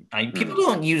 People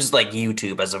don't use like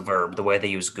YouTube as a verb the way they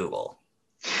use Google.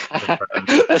 I'm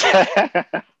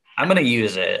gonna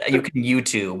use it. You can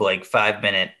YouTube like 5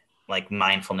 minute like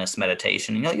mindfulness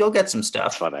meditation. You'll get some That's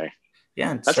stuff. funny.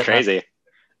 Yeah, it's That's crazy.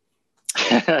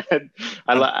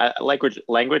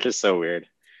 Language is so weird.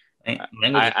 language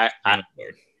is I, I, extremely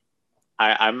weird.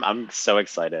 I'm so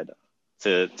excited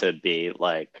to be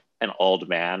like an old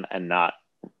man and not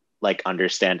like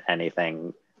understand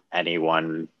anything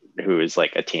anyone who is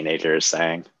like a teenager is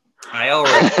saying. I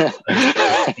already understand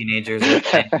what teenagers are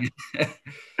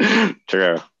saying.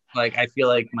 True. Like I feel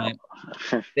like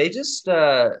they just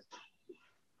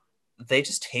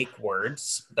take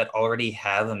words that already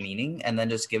have a meaning and then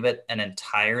just give it an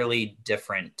entirely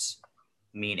different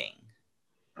meaning,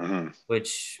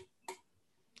 which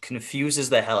confuses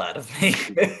the hell out of me.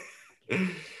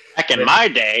 Back in my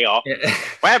day,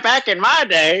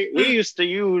 we used to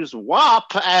use WAP.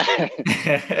 I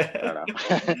don't know.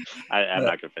 I'm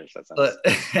not gonna finish that sentence.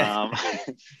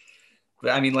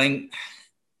 But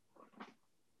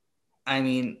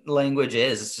language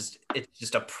is it's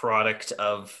just a product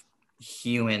of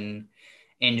human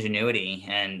ingenuity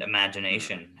and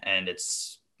imagination, and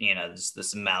it's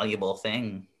this malleable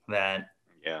thing that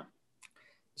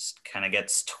just kind of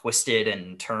gets twisted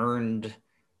and turned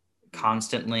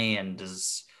constantly and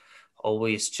is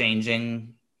always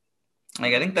changing.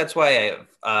 Like I think that's why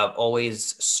I've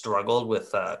always struggled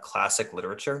with classic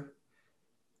literature.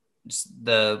 Just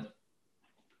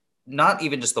not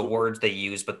even just the words they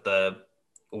use, but the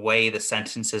way the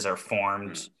sentences are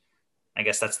formed. I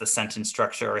guess that's the sentence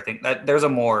structure. I think that there's a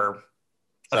more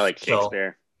so like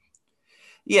Shakespeare.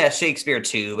 Yeah, Shakespeare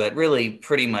too, but really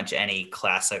pretty much any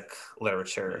classic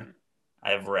literature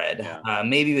I've read.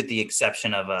 Maybe with the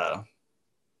exception of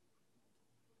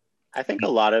I think a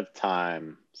lot of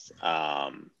times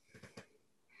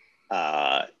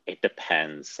it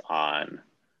depends on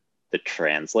the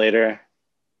translator.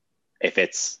 If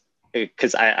it's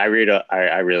because I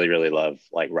really really love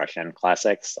like Russian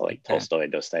classics, so like Tolstoy,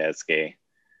 Dostoevsky,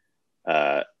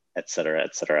 et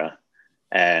cetera,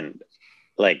 and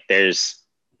like there's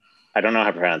I don't know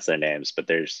how to pronounce their names, but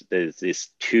there's these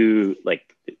two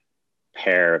like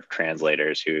pair of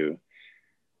translators who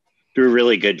do a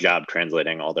really good job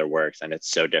translating all their works, and it's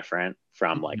so different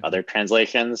from like other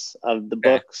translations of the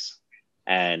books.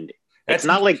 And it's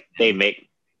not like they make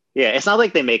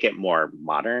it more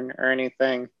modern or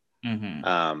anything.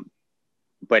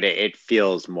 But it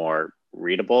feels more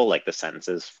readable, like the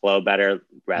sentences flow better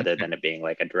rather than it being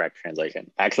like a direct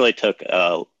translation. I actually took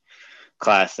a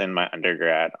class in my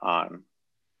undergrad on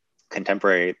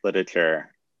contemporary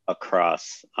literature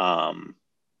across from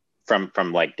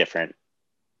like different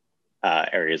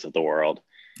areas of the world,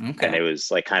 and Okay. it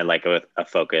was like kind of like a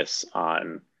focus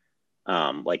on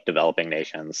like developing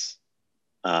nations.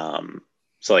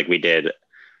 So like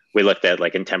we looked at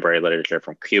like contemporary literature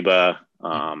from Cuba,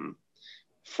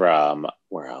 from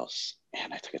where else?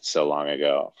 Man, I took it so long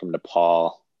ago. From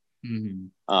Nepal.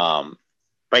 Mm-hmm. Um,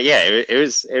 but yeah, it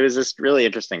was just really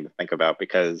interesting to think about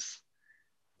because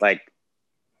like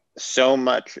so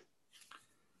much,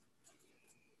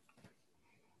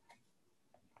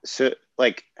 so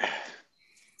like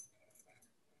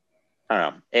I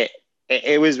don't know,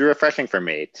 it was refreshing for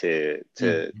me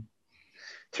Mm-hmm.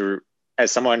 to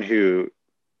as someone who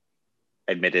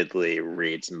admittedly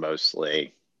reads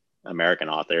mostly American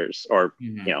authors, or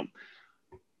you know,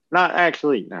 not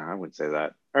actually, no, I wouldn't say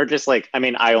that, or just like, I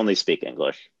mean, I only speak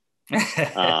English,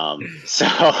 so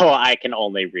I can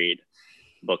only read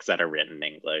books that are written in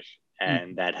English,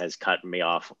 and that has cut me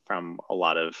off from a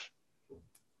lot of,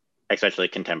 especially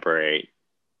contemporary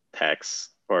texts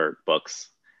or books,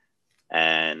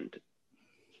 and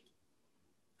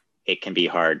it can be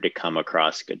hard to come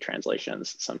across good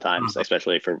translations sometimes, Uh-huh.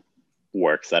 especially for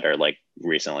works that are like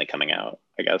recently coming out,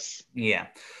 I guess. Yeah.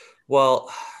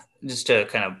 Well, just to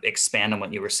kind of expand on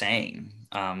what you were saying.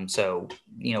 So,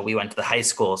 we went to the high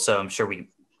school, so I'm sure we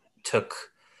took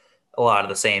a lot of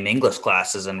the same English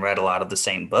classes and read a lot of the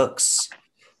same books.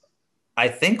 I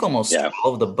think almost Yeah.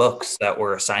 all of the books that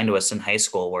were assigned to us in high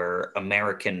school were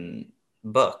American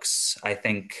books.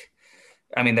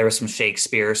 I mean, there was some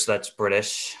Shakespeare, so that's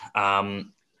British.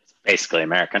 Basically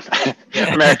American.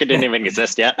 Yeah. America didn't even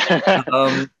exist yet.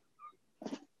 um,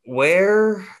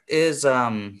 where is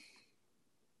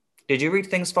did you read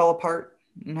Things Fall Apart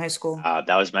in high school?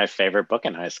 That was my favorite book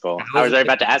in high That school. I was was right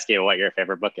about to ask you what your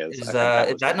favorite book is. I think that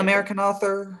is was that going an to be. American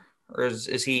author or is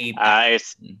he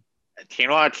It's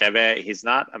Chinua Achebe. He's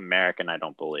not American, I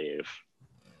don't believe,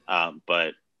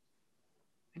 but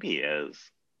maybe he is.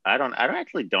 I don't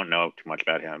actually don't know too much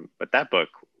about him, but that book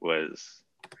was.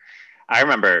 I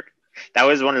remember that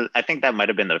was one of. I think that might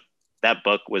have been that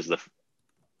book was the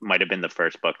might have been the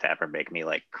first book to ever make me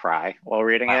like cry while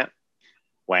reading wow, it.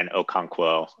 When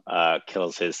Okonkwo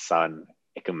kills his son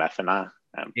Ikumefuna.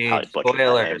 I'm dude, probably butchering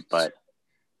that name, spoilers.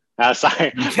 but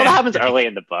sorry. Well, Okay. that happens early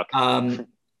in the book. Um,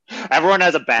 Everyone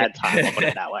has a bad time. I'll put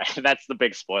it that way. That's the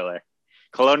big spoiler.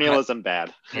 Colonialism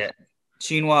bad. yeah,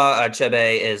 Chinua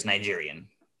Achebe is Nigerian.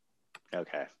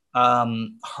 Okay.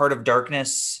 Heart of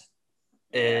Darkness,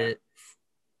 Yeah. uh,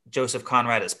 Joseph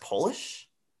Conrad is Polish,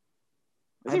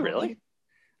 Is I he believe. really?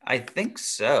 I think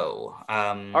so.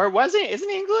 Or was he? Isn't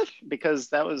he English? Because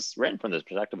that was written from the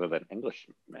perspective of an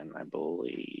Englishman, I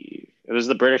believe. It was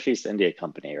the British East India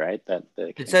Company, right? That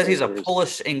the It says he's a traders.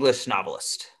 Polish English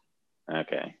novelist.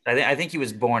 Okay. I think he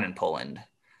was born in Poland.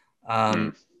 Hmm.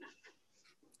 Um,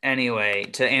 anyway,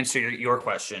 to answer your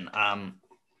question,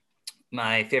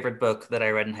 my favorite book that I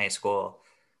read in high school,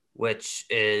 which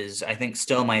is, I think,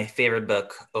 still my favorite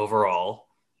book overall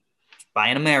by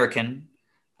an American,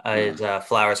 Hmm. is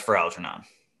Flowers for Algernon.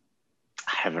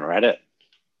 I haven't read it.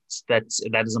 That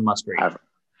is a must read. I've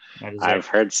That is a I've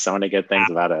heard so many good things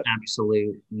about it.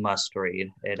 absolute must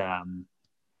read.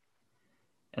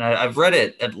 And I've read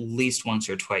it at least once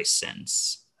or twice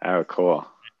since. Oh, cool.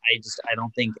 I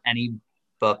don't think any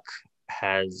book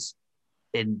has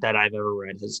that I've ever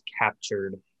read has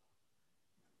captured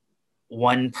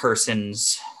one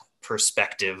person's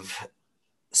perspective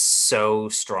so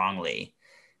strongly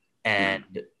Hmm.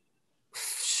 and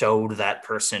showed that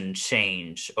person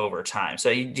change over time. So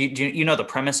you know the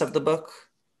premise of the book?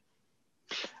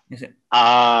 Is it?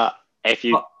 Uh, if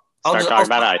you I'll, start talking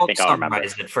about it, I I'll think I'll remember.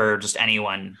 summarize it for just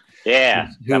anyone Yeah,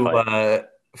 who definitely.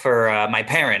 for my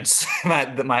parents, my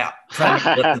friends who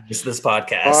listen to this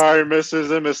podcast. Hi,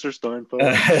 Mrs. and Mr. Steinfeld.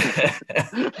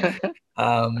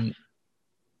 um,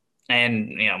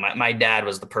 and my dad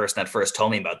was the person that first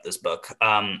told me about this book.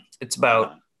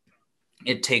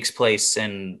 It takes place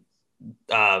in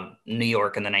New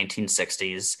York in the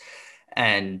 1960s,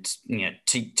 and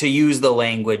to use the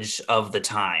language of the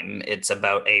time, it's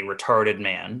about a retarded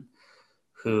man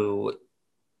who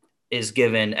is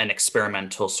given an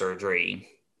experimental surgery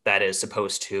that is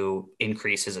supposed to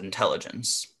increase his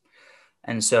intelligence.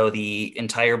 And so the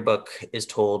entire book is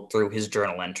told through his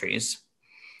journal entries.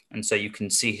 And so you can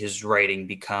see his writing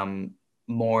become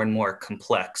more and more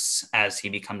complex as he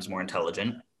becomes more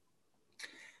intelligent.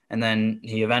 And then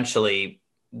he eventually,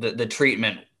 the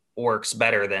treatment works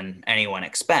better than anyone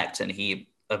expects. And he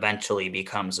eventually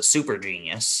becomes a super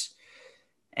genius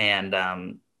and,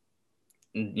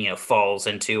 falls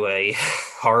into a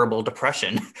horrible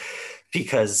depression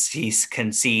because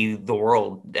can see the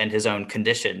world and his own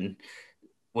condition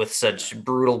with such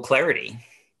brutal clarity.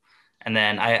 And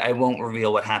then I won't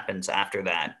reveal what happens after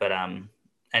that, but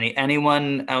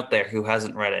anyone out there who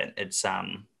hasn't read it, it's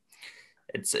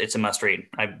a must read.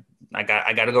 I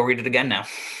got to go read it again now.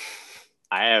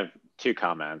 I have two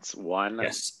comments. One,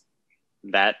 Yes.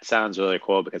 that sounds really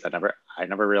cool because I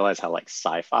never realized how like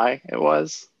sci-fi it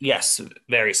was. Yes,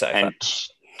 very sci-fi. And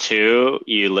two,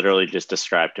 you literally just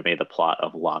described to me the plot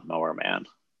of Lawnmower Man.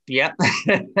 Yep.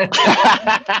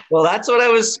 Well, that's what I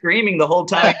was screaming the whole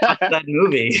time I watched that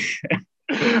movie.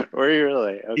 Were you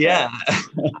really? Okay. Yeah.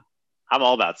 I'm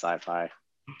all about sci-fi.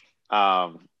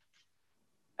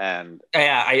 And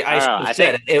yeah, I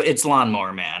said think it's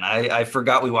Lawnmower Man. I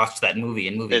forgot we watched that movie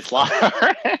in movie. It's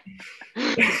Lawnmower.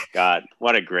 God,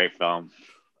 what a great film.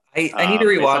 I need to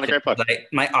rewatch it. But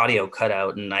my audio cut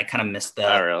out and I kind of missed the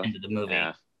end of the movie.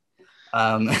 Yeah.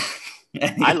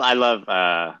 I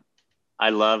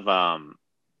love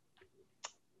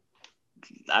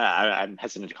I'm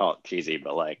hesitant to call it cheesy,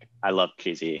 but like I love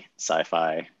cheesy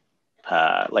sci-fi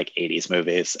like 80s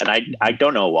movies. And I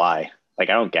don't know why. Like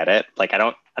I don't get it. Like I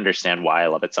don't understand why I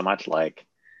love it so much. Like,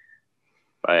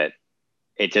 but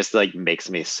it just like makes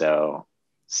me so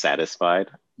satisfied.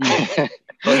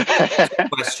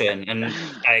 Question, and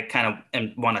I kind of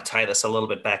want to tie this a little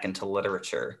bit back into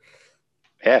literature.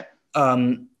 Yeah.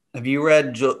 Have you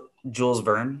read Jules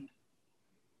Verne?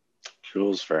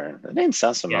 Jules Verne. The name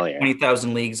sounds familiar.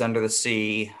 20,000 Leagues Under the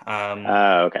Sea. Okay.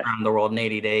 Around the World in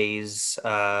 80 Days.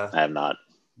 I have not.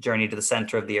 Journey to the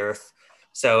Center of the Earth.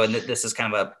 So, and this is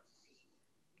kind of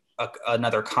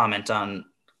another comment on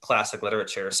classic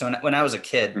literature. So when I was a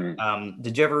kid,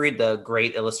 did you ever read the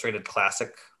Great Illustrated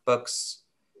Classic books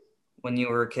when you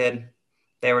were a kid?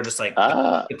 They were just like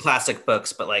the classic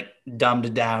books, but like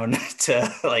dumbed down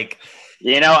to like.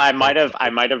 I might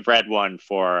have read one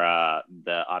for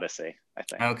the Odyssey, I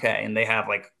think. Okay, and they have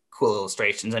like cool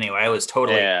illustrations. Anyway, I was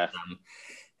totally them.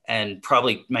 And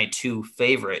probably my two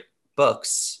favorite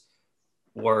books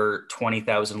were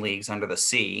 20,000 Leagues Under the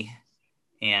Sea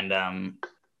and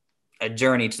A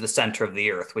Journey to the Center of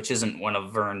the Earth, which isn't one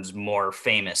of Verne's more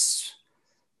famous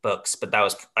books, but that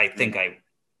was, I think I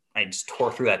just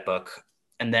tore through that book.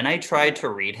 And then I tried to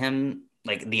read him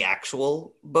like the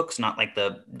actual books, not like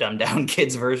the dumbed down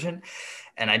kids version.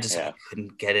 And I just I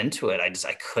couldn't get into it.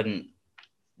 I couldn't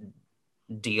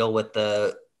deal with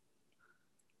the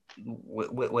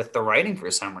writing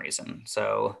for some reason.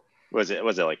 So was it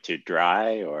like too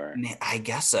dry or? I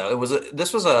guess so.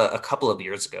 This was a couple of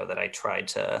years ago that I tried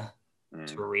to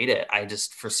read it. I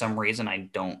just, for some reason, I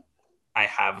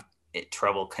have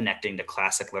trouble connecting to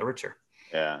classic literature.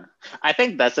 Yeah. I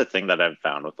think that's the thing that I've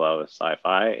found with a lot of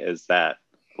sci-fi is that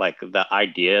like the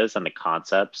ideas and the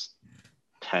concepts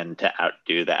tend to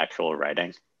outdo the actual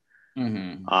writing.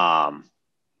 Mm-hmm.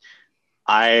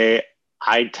 I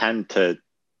tend to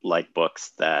like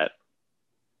books that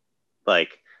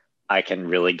like I can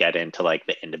really get into like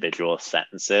the individual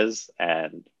sentences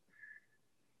and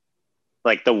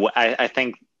like I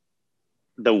think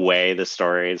the way the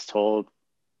story is told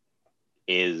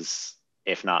is,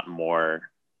 if not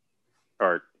more,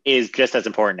 or is just as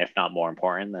important, if not more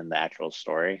important than the actual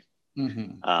story.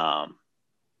 Mm-hmm.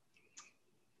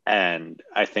 And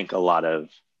I think a lot of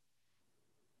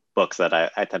books that I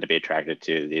tend to be attracted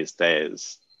to these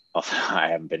days, although I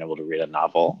haven't been able to read a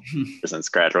novel since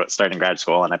starting grad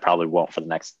school, and I probably won't for the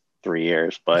next 3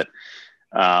 years, but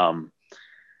I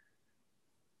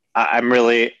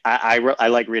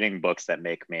like reading books that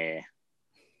make me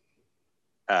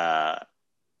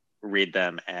read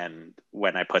them, and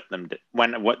when I put them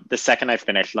the second I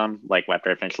finish them, like after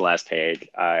I finish the last page,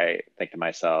 I think to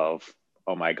myself,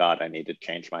 oh my god, I need to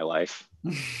change my life.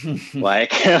 like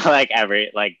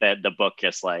the book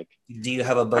just like. Do you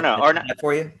have a book that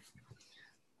for you?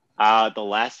 The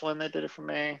last one that did it for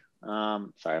me,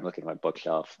 sorry, I'm looking at my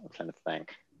bookshelf, I'm trying to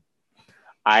think.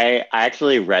 I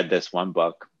actually read this one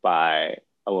book by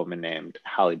a woman named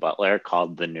Holly Butler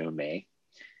called The New Me,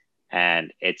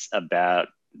 and it's about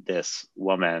this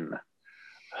woman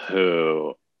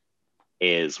who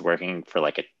is working for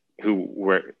like a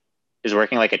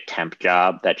temp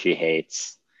job that she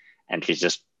hates, and she's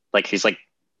like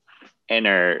in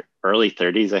her early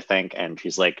 30s, I think, and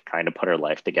she's like trying to put her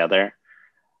life together.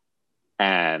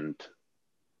 And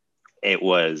I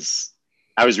was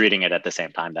reading it at the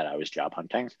same time that I was job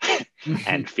hunting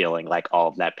and feeling like all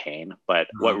of that pain. But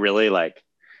what really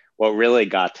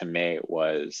got to me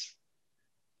was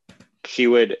she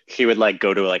would like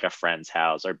go to like a friend's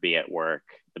house or be at work,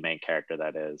 the main character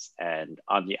that is, and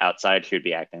on the outside she would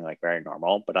be acting like very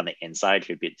normal, but on the inside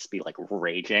she'd be like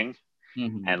raging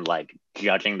Mhm. and like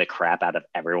judging the crap out of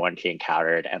everyone she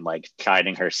encountered and like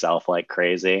chiding herself like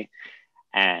crazy.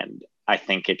 And I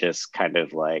think it just kind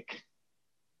of like,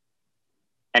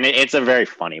 and it's a very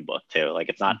funny book too. Like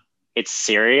it's not, it's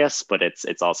serious, but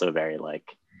it's also very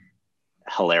like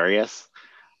hilarious.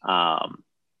 Um,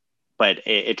 but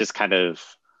it just kind of,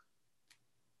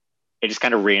 it just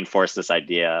kind of reinforced this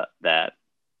idea that,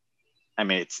 I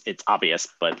mean, it's obvious,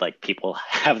 but like people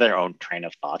have their own train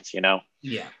of thoughts, you know,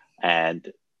 Yeah.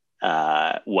 and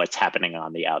what's happening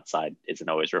on the outside isn't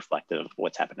always reflective of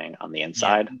what's happening on the Yeah.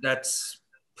 inside. That's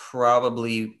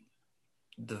probably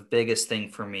the biggest thing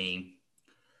for me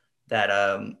that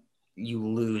you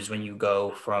lose when you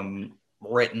go from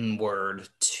written word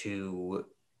to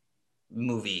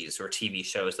movies or TV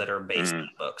shows that are based Mm, on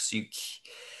books.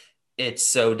 It's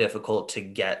so difficult to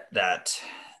get that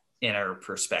inner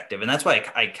perspective, and that's why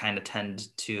I kind of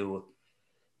tend to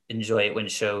enjoy it when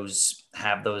shows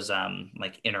have those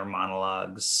like inner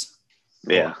monologues,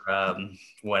 or yeah.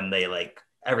 when they like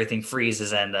everything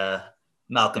freezes and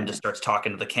Malcolm just starts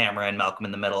talking to the camera and Malcolm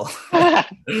in the middle. I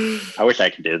wish I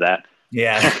could do that.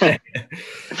 Yeah.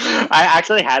 I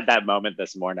actually had that moment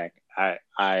this morning. I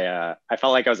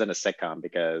felt like I was in a sitcom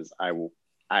because I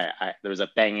there was a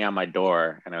banging on my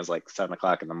door and it was like 7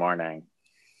 o'clock in the morning,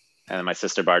 and then my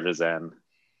sister barges in,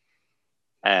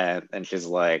 and she's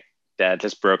like, "Dad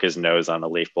just broke his nose on a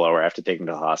leaf blower. I have to take him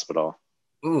to the hospital."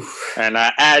 Oof. And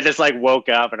I just like woke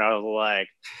up and I was like,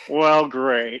 "Well,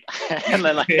 great." And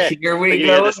then like Here like we you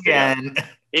hear go this, again.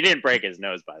 he didn't break his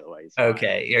nose, by the way. He's fine.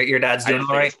 Okay, your dad's I doing just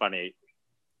all think right. it's funny.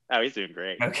 Oh, he's doing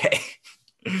great. Okay,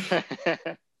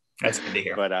 that's good to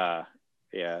hear. But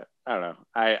yeah, I don't know.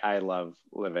 I love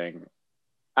living.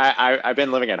 I've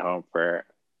been living at home for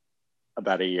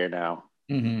about a year now.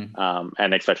 Hmm.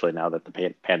 And especially now that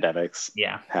the pandemic's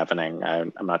Yeah. happening,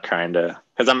 I'm not trying to,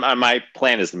 because my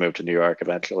plan is to move to New York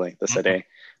eventually, the Mhm. city.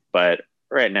 But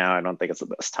right now, I don't think it's the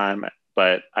best time.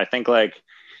 But I think like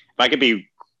if I could be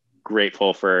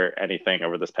grateful for anything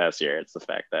over this past year, it's the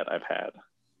fact that I've had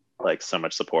like so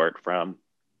much support from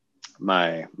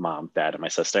my mom, dad, and my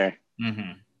sister.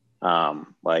 Hmm.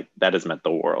 Like that has meant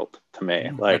the world to me.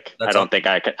 Yeah, Like I that's all. don't think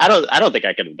I could, I don't think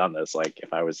I could have done this like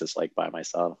if I was just like by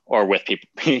myself or with people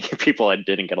people I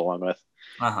didn't get along with.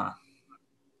 Uh-huh.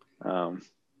 um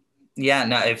Yeah,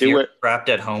 no, if do you're it. trapped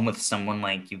at home with someone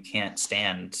like you can't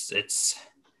stand, it's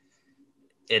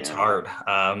Yeah. hard.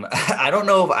 I don't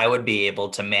know if I would be able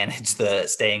to manage the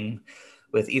staying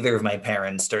with either of my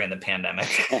parents during the pandemic.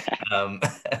 Um,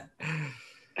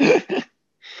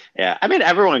 Yeah, I mean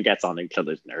everyone gets on each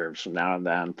other's nerves from now and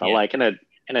then, but yeah. like in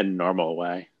a normal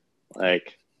way.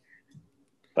 Like,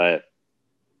 but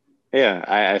yeah,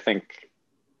 I think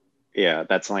yeah,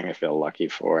 that's something I feel lucky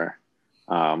for.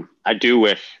 I do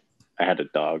wish I had a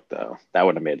dog though. That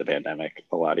would have made the pandemic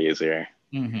a lot easier.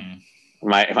 Hmm.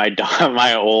 My dog,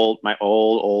 my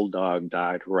old dog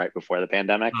died right before the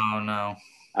pandemic. Oh no.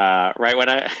 Right when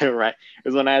I right it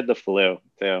was when I had the flu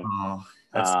too. Oh,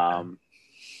 that's sad. Um,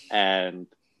 and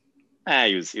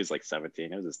he was like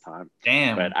 17. It was his time.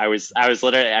 Damn. But I was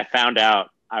literally, I found out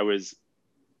I was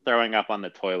throwing up on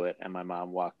the toilet, and my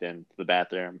mom walked into the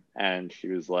bathroom and she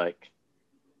was like,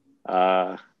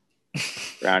 uh,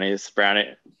 Brownie's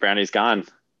gone.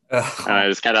 And I Oh.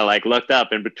 just kind of like looked up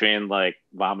in between like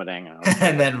vomiting, and I was And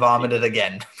like, then vomited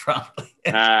again, probably.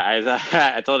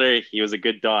 I told her he was a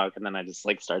good dog, and then I just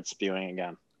like started spewing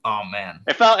again. Oh man.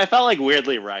 It felt like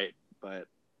weirdly right, but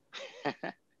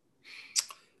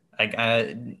Like,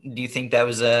 do you think that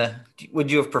was a? Would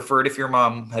you have preferred if your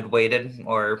mom had waited,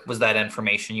 or was that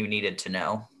information you needed to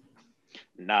know?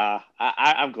 nah,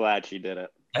 I'm glad she did it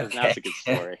because now Okay. it's a good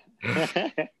story.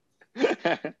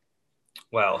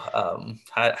 Well,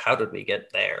 how did we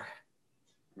get there?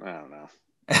 I don't know.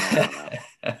 I don't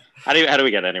know. How do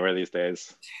we get anywhere these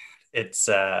days? It's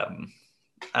I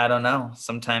don't know.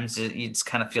 Sometimes it just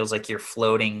kind of feels like you're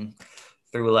floating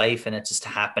through life and it's just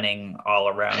happening all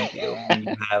around you, and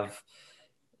you have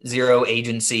zero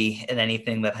agency in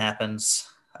anything that happens.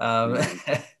 Um,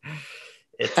 Mm.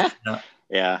 it's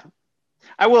Yeah,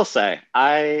 I will say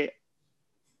I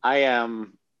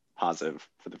am positive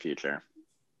for the future.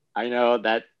 I know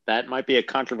that that might be a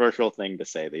controversial thing to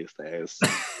say these days,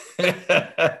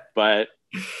 but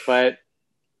but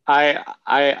I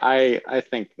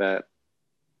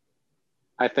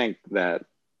think that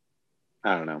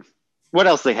I don't know. What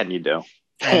else can you do?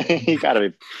 I you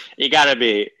gotta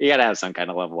have some kind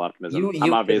of level of optimism. you I'm you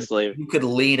could obviously, you could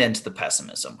lean into the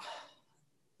pessimism.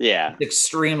 yeah. It's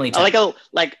extremely I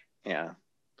tempting. yeah.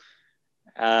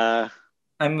 Uh,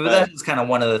 I mean, but but that's kind of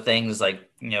one of the things, like,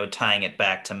 tying it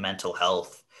back to mental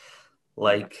health. yeah.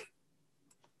 Like,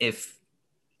 if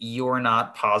you're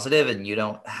not positive and you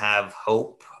don't have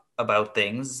hope about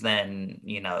things, then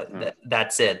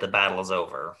that's it. The battle's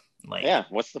over. Like, yeah,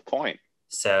 what's the point?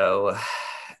 so,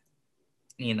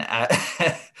 Yeah,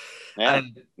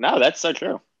 no, that's so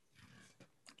true.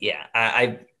 Yeah,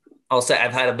 I'll say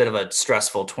I've had a bit of a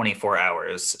stressful 24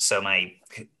 hours, so my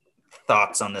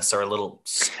thoughts on this are a little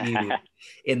skewed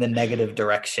in the negative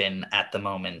direction at the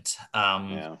moment.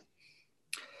 Yeah,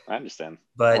 I understand. No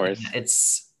But worries.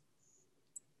 it's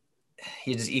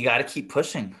you got to keep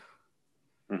pushing.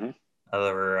 Mm-hmm.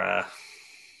 Other,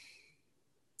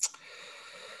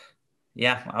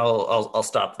 yeah, I'll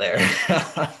stop there.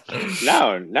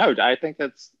 No, I think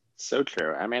that's so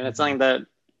true. I mean, it's something that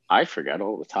I forget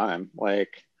all the time.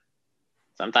 Like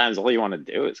sometimes all you want to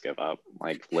do is give up.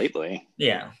 Like lately,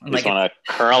 Yeah, you just want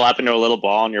to curl up into a little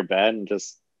ball in your bed and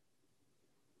just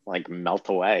like melt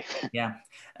away. Yeah,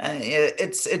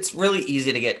 it's really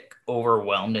easy to get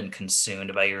overwhelmed and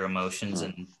consumed by your emotions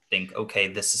and think, okay,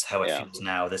 this is how it Yeah. feels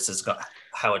now. This is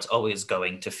how it's always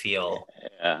going to feel.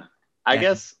 Yeah. I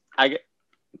guess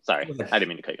sorry, I didn't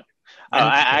mean to cut you.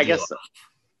 I guess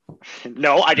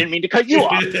no, I didn't mean to cut you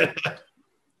off.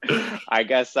 I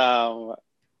guess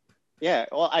yeah,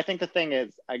 well, I think the thing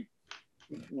is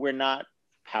we're not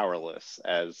powerless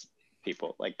as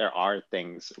people. Like there are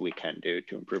things we can do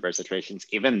to improve our situations,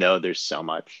 even though there's so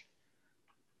much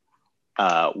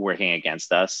working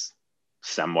against us,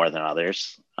 some more than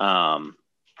others.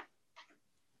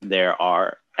 There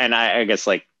are, and I guess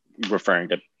like referring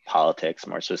to politics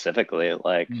more specifically,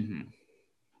 like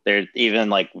there's even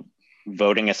like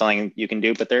voting is something you can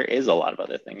do, but there is a lot of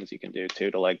other things you can do too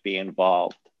to like be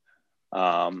involved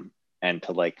and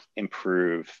to like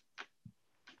improve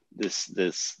this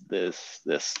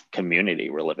community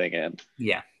we're living in.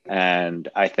 Yeah. And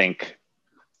I think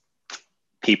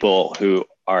people who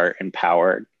are in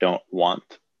power don't want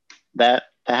that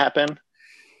to happen.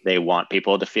 They want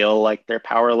people to feel like they're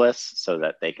powerless so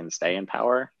that they can stay in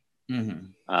power.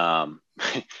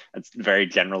 That's very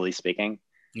generally speaking.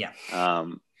 Yeah.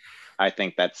 I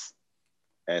think it's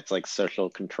like social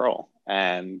control,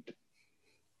 and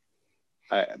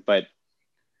but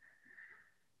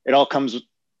it all comes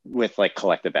with like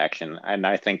collective action, and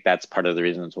I think that's part of the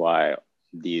reasons why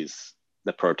the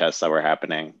protests that were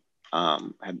happening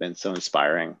have been so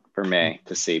inspiring for me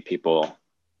to see people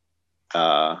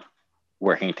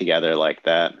working together like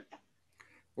that.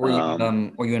 Were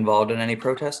you involved in any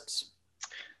protests?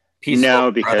 Peaceful?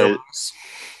 No, because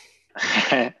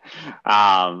my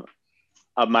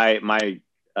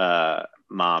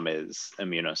mom is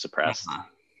immunosuppressed,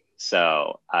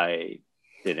 so I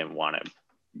didn't want to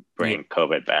bring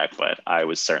COVID back, but I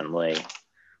was certainly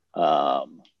a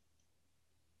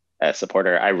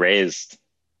supporter. I raised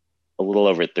a little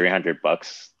over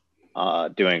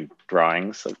 $300 doing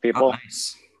drawings of people. Oh,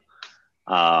 nice.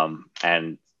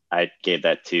 And I gave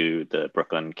that to the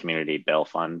Brooklyn Community Bail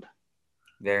Fund.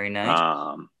 Very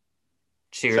nice.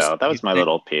 Cheers. So that was my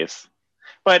little piece.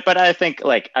 But I think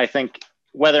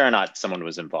whether or not someone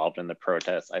was involved in the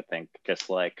protest, I think just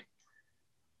like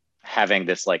having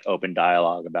this like open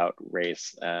dialogue about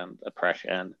race and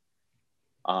oppression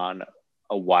on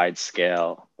a wide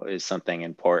scale is something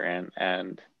important.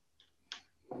 And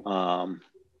I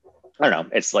don't know,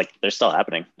 it's like they're still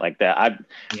happening like that.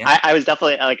 I was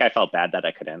definitely like, I felt bad that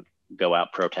I couldn't go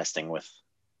out protesting with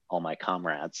all my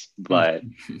comrades, but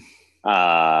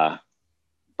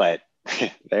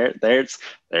there's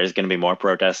going to be more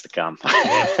protests to come.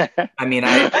 I mean,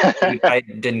 I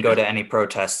didn't go to any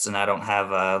protests, and I don't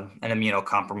have an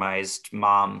immunocompromised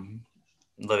mom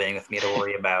living with me to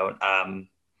worry about.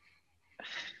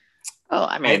 Oh,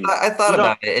 I mean, I thought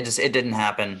about it. It didn't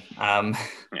happen.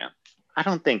 Yeah, I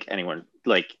don't think anyone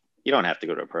like you don't have to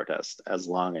go to a protest as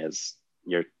long as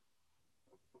you're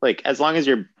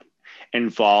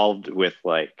involved with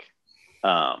like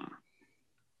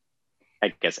I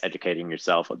guess educating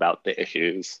yourself about the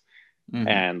issues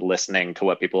and listening to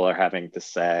what people are having to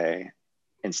say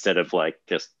instead of like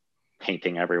just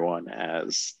painting everyone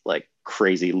as like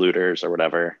crazy looters or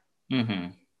whatever.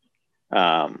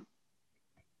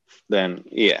 Then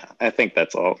yeah, I think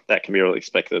that's all that can be really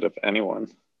expected of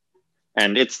anyone.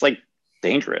 And it's like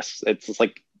dangerous. It's just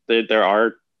like there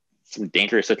are some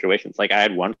dangerous situations. Like I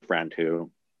had one friend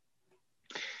who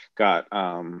got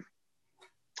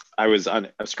I was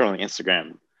scrolling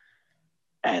Instagram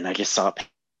and I just saw a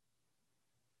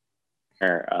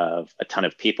picture of a ton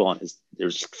of people and there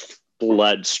was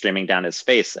blood streaming down his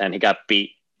face and he got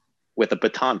beat with a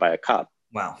baton by a cop.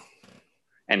 Wow.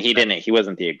 And he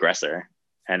wasn't the aggressor.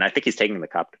 And I think he's taking the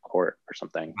cop to court or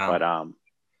something. Wow. But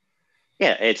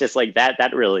yeah, it's just like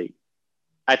that really,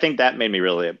 I think that made me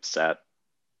really upset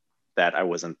that I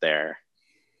wasn't there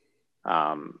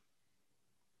to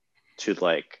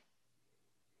like,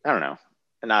 I don't know,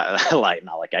 not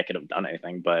like I could have done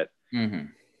anything, but I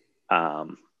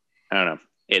don't know.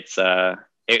 It's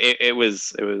it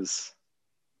was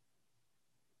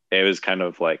kind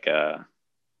of like it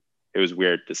was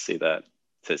weird to see that,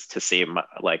 to see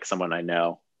like someone I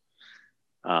know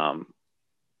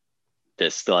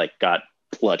just like got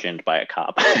bludgeoned by a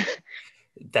cop.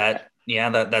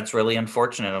 That's really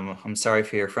unfortunate. I'm sorry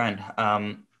for your friend.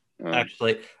 Mm.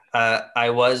 Actually, I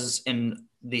was in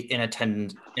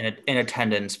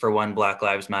attendance for one Black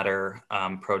Lives Matter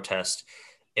protest.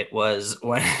 It was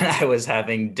when I was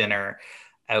having dinner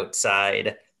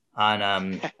outside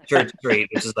on Church Street,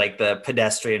 which is like the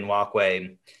pedestrian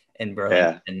walkway in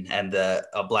Burlington, and the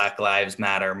Black Lives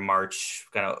Matter march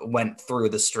kind of went through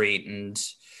the street and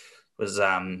was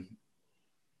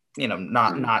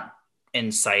not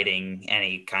inciting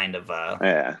any kind of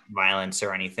violence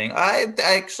or anything. I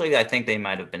think they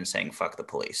might have been saying "fuck the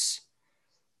police,"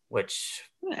 which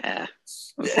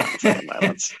that's not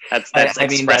violence. That's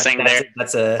expressing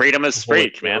that's a freedom of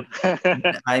speech, man.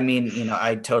 I mean,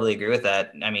 I totally agree with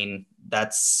that. I mean,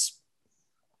 that's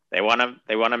they want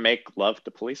to make love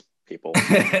to police people.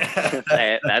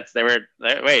 Wait,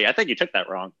 I think you took that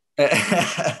wrong.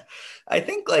 I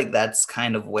think like that's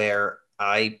kind of where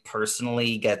I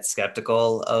personally get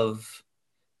skeptical of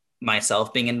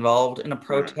myself being involved in a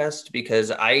protest,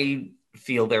 because I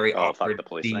feel very awkward. Fuck the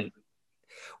police thing.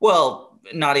 Well,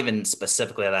 not even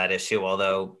specifically that issue,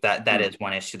 although that is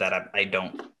one issue that I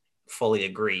don't fully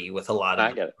agree with a lot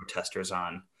of the protesters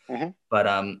on. But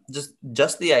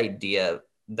just the idea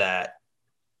that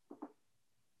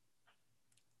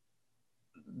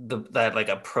that like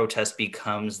a protest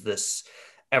becomes this,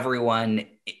 everyone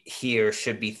here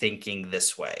should be thinking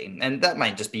this way, and that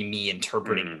might just be me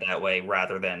interpreting it that way,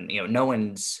 rather than no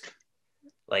one's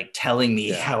like telling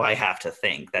me how I have to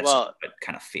think. That's what it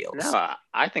kind of feels. No,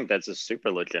 I think that's a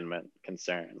super legitimate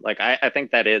concern. Like I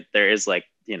think that there is like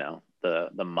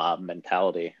the mob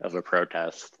mentality of a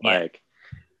protest. I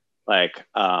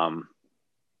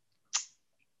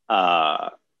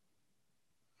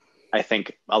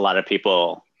think a lot of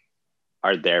people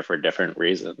are there for different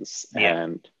reasons,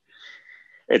 and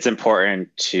it's important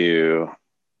to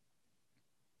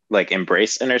like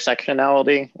embrace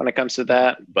intersectionality when it comes to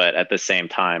that, but at the same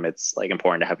time it's like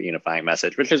important to have a unifying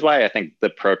message, which is why I think the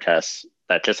protests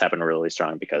that just happened were really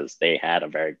strong, because they had a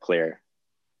very clear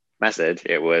message.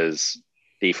 It was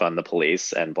defund the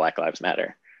police and Black Lives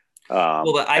Matter.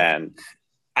 I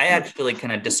actually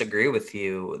kind of disagree with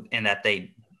you in that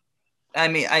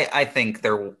I think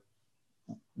there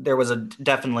was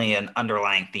definitely an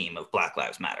underlying theme of Black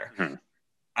Lives Matter.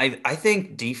 I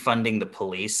think defunding the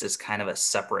police is kind of a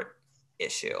separate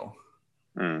issue.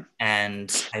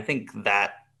 And I think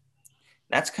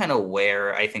that's kind of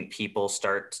where I think people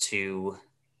start to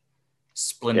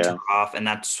splinter off. And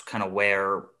that's kind of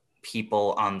where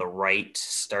people on the right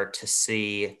start to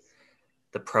see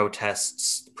the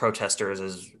protesters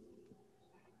as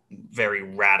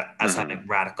having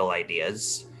radical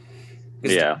ideas.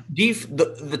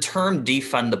 The term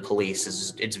defund the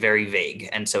police it's very vague,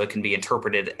 and so it can be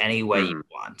interpreted any way you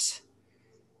want,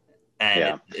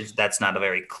 and that's not a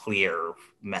very clear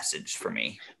message for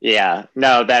me.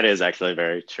 No, that is actually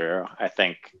very true. I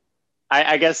think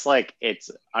I guess like it's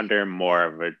under more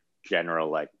of a general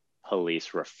like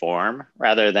police reform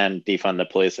rather than defund the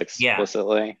police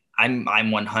explicitly. I'm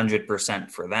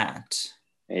 100% for that.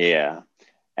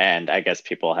 And I guess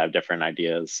people have different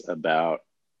ideas about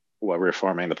what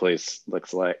reforming the police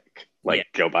looks like.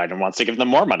 Joe Biden wants to give them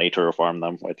more money to reform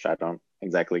them, which I don't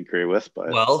exactly agree with.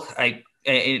 But I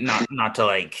not to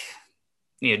like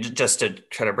just to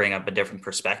try to bring up a different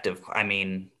perspective. I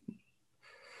mean,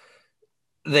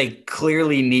 they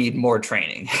clearly need more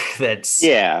training. That's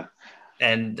money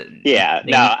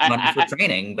for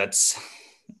training. That's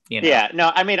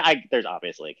I mean, there's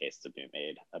obviously a case to be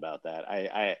made about that.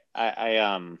 I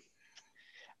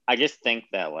just think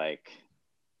that like,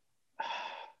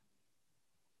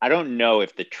 I don't know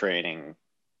if the training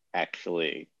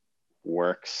actually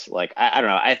works. Like, I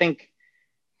don't know. I think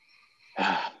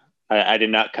I did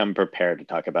not come prepared to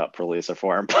talk about police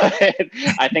reform, but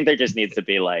I think there just needs to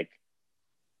be like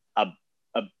a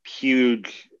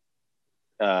huge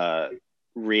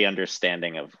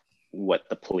re-understanding of what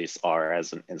the police are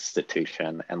as an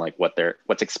institution and like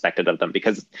what's expected of them,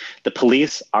 because the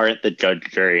police aren't the judge,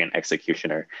 jury, and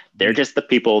executioner. They're just the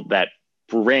people that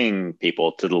bring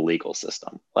people to the legal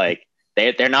system. Like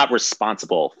they're not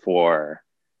responsible for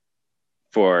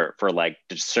like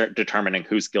determining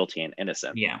who's guilty and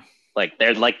innocent. like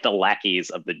they're like the lackeys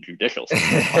of the judicial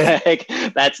system. Like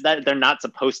that they're not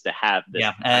supposed to have this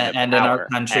kind of and in our power.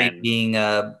 country, And being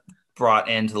brought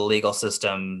into the legal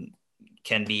system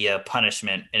can be a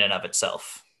punishment in and of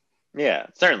itself. yeah,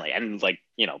 certainly. And like,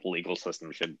 you know, the legal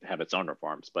system should have its own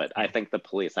reforms, but I think the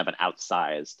police have an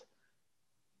outsized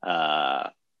uh,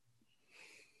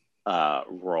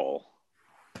 role.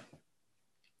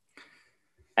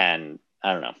 And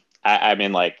I don't know. I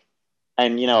mean, like,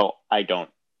 and you know, I don't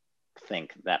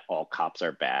think that all cops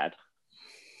are bad.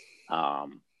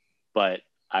 But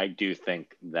I do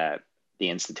think that the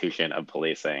institution of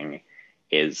policing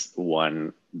is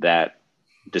one that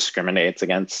discriminates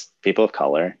against people of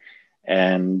color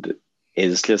and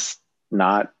is just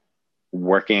not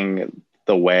working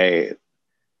the way,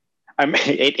 I mean,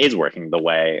 it is working the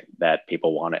way that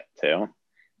people want it to.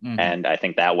 Mm-hmm. And I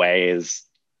think that way is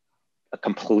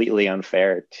completely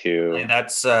unfair to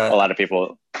That's a lot of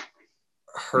people.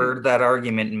 Heard that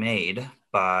argument made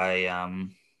by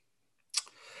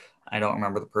I don't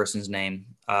remember the person's name.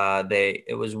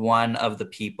 It was one of the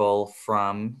people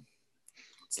from.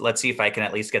 So let's see if I can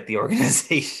at least get the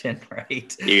organization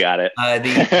right. You got it.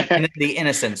 The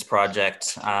Innocence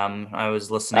Project. I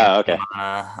was listening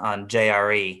on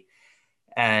JRE,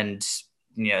 and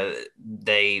you know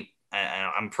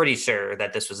I'm pretty sure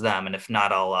that this was them, and if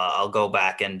not, I'll go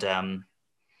back and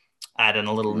add in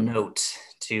a little note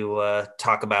to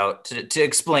talk about to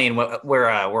explain where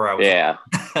I was. Yeah.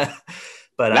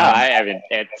 But no, I mean,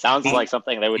 it sounds like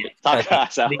something they would talk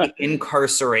about. So. The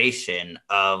incarceration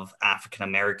of African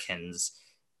Americans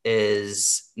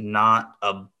is not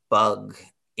a bug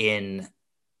in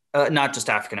not just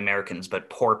African Americans, but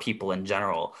poor people in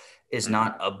general is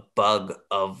not a bug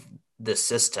of the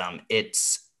system.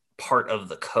 It's part of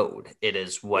the code. It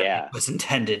is what it was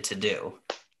intended to do.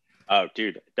 Oh,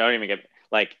 dude, don't even get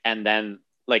like, and then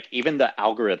like even the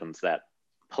algorithms that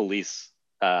police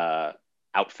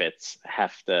outfits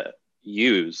have to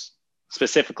use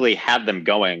specifically have them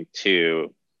going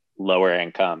to lower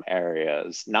income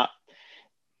areas.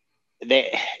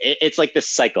 It's like this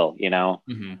cycle, you know.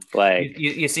 Mm-hmm. Like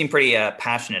you seem pretty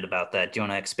passionate about that. Do you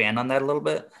want to expand on that a little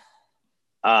bit?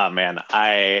 Oh man,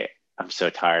 I'm so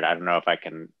tired. I don't know if I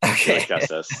can do it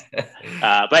justice.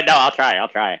 But no, I'll try. All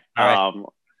right.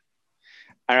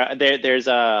 There's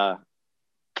a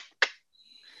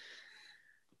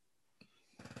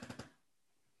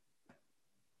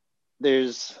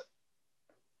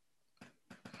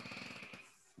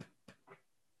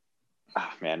oh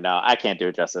man, no, I can't do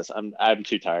it justice. I'm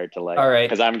too tired to like. All right.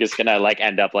 Because I'm just gonna like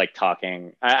end up like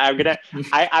talking.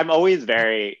 I'm always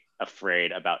very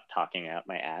afraid about talking out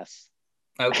my ass.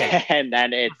 Okay. And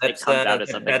then it comes out to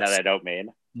something that I don't mean.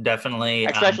 Definitely.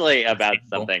 Especially about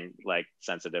something like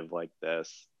sensitive like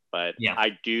this. But yeah.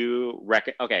 I do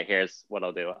okay, here's what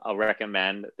I'll do. I'll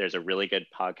recommend there's a really good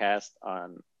podcast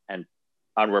on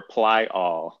Reply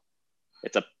All.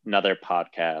 It's another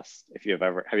podcast. Have you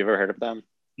ever heard of them?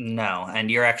 No,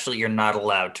 and you're not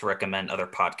allowed to recommend other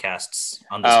podcasts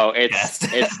on this. Oh, it's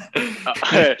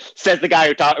says the guy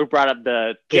who brought up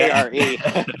the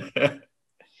JRE.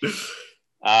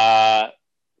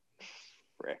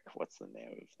 Rick, what's the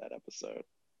name of that episode?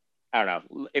 I don't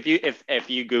know. If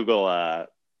you Google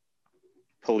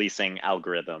policing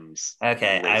algorithms.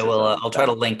 Okay, I will. I'll try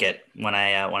to link it when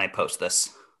I post this.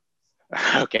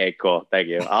 Okay, cool. Thank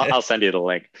you. I'll send you the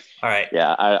link. All right.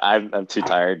 Yeah, I'm too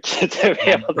tired to be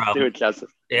able to do it justice.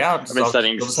 Yeah, I'll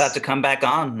just have to come back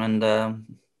on and.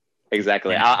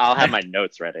 Exactly. I'll have my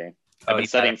notes ready. I've been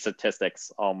studying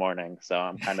statistics all morning, so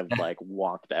I'm kind of like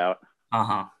wonked out.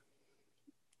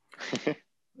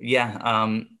 Yeah.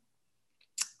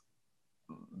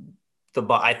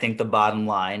 I think the bottom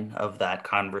line of that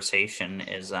conversation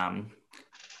is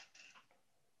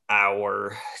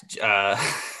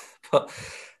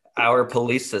our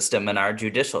police system and our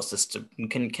judicial system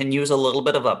can use a little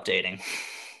bit of updating.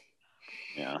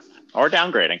 Yeah, or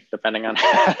downgrading, depending on.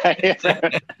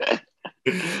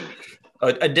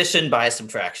 Addition by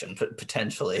subtraction,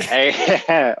 potentially.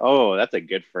 Oh, that's a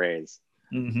good phrase.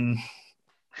 Mm-hmm.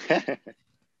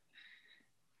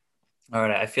 All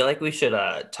right, I feel like we should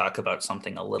talk about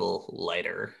something a little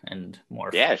lighter and more.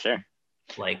 Yeah, sure.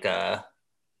 Like I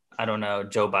don't know,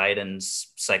 Joe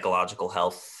Biden's psychological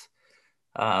health.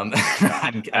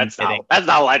 That's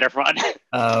not lighter fun.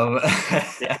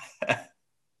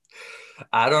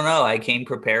 I don't know. I came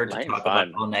prepared to talk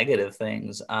about all negative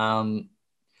things. All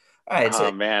right.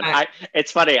 So, man,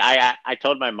 it's funny. I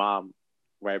told my mom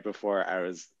right before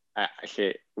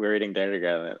we were eating dinner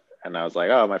together, and I was like,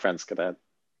 "Oh, my friend's gonna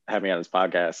have me on this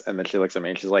podcast, and then she looks at me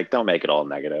and she's like, "Don't make it all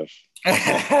negative."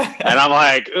 And I'm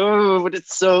like, "Ooh, but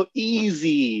it's so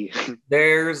easy."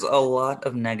 There's a lot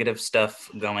of negative stuff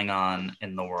going on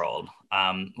in the world.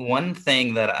 One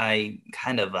thing that I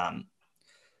kind of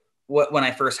when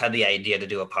I first had the idea to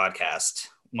do a podcast,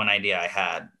 one idea I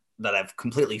had that I've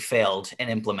completely failed in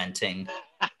implementing,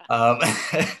 um,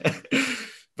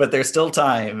 but there's still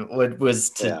time, was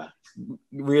to Yeah.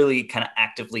 really kind of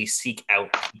actively seek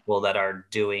out people that are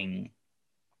doing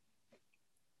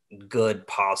good,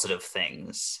 positive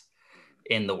things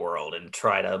in the world and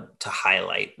try to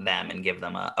highlight them and give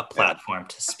them a Yeah. platform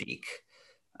to speak.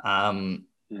 Um,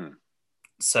 Mm.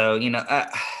 so,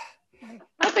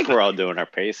 I think we're all doing our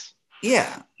pace.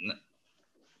 yeah,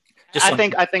 just I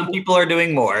think some people are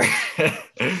doing more.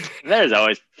 there's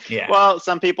always, Yeah. well,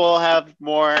 some people have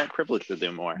more privilege to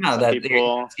do more. No, Some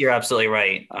people, you're absolutely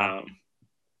right.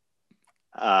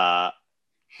 I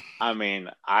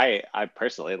mean, I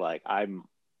personally, like,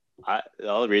 the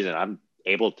only reason I'm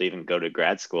able to even go to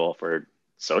grad school for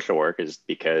social work is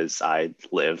because I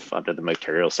live under the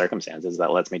material circumstances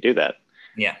that lets me do that.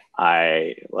 Yeah.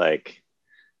 I like,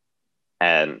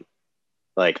 and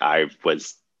like, I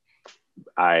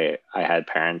had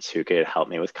parents who could help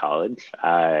me with college.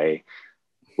 I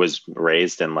was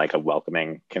raised in like a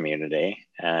welcoming community,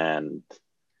 and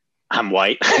I'm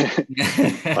white.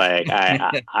 Like I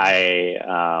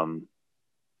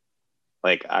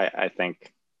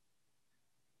think,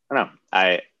 I don't know.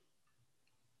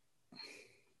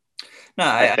 No,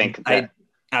 I think I that,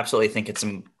 absolutely think it's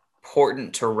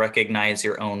important to recognize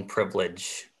your own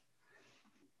privilege,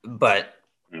 but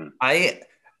mm, I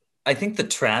think the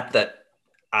trap that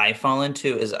I fall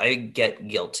into is I get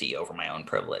guilty over my own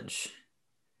privilege,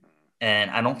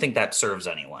 and I don't think that serves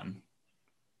anyone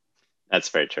that's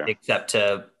very true. except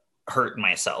to hurt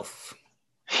myself.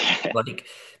 Like,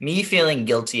 me feeling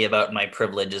guilty about my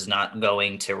privilege is not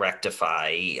going to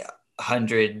rectify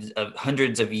hundreds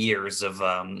of years of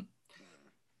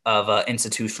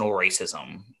institutional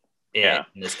racism in Yeah.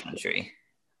 this country.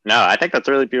 No, I think that's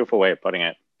a really beautiful way of putting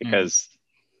it, Mm. because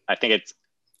I think it's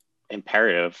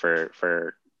imperative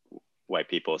for white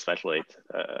people, especially,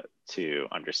 to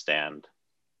understand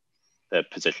the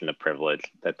position of privilege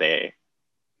that they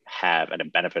have and a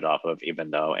benefit off of, even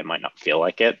though it might not feel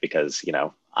like it, because,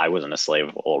 I wasn't a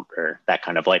slave or that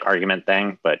kind of like argument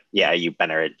thing. But yeah, you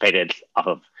benefited off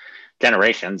of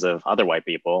generations of other white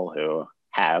people who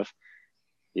have.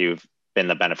 You've been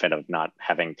the benefit of not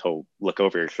having to look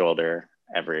over your shoulder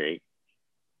every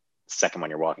second when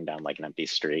you're walking down like an empty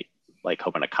street, like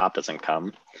hoping a cop doesn't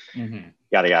come. Mm-hmm.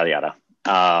 Yada yada yada.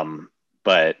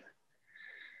 But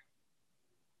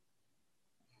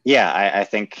yeah, I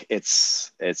think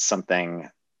it's something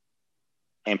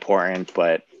important,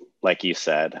 but like you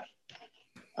said,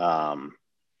 you're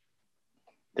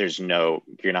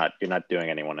not doing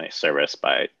anyone a service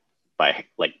by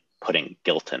like putting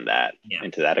guilt into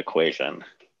that equation.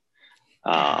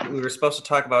 We were supposed to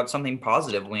talk about something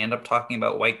positive. We end up talking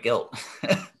about white guilt.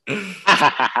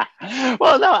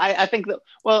 Well, no, I think that,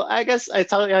 well, I guess I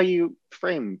tell you how you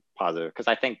frame positive, because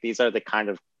I think these are the kind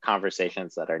of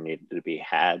conversations that are needed to be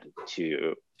had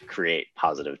to create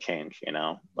positive change,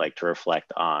 like to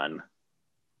reflect on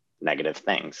negative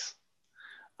things,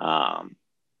 and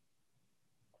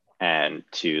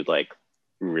to like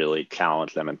really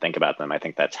challenge them and think about them. I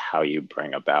think that's how you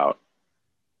bring about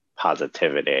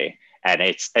positivity. And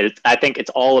I think it's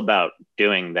all about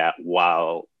doing that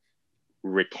while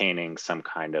retaining some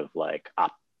kind of like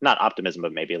not optimism,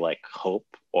 but maybe like hope,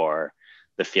 or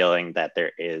the feeling that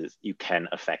you can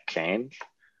affect change.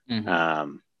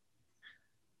 Mm-hmm.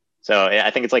 So I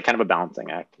think it's like kind of a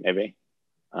balancing act, maybe.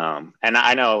 And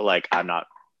I know, like, I'm not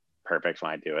perfect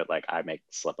when I do it. Like, I make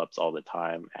slip ups all the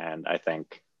time, and I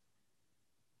think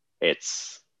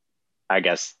it's, I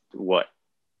guess, what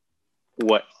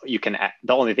you can,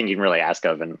 the only thing you can really ask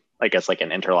of, and I guess like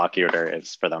an interlocutor,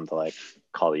 is for them to like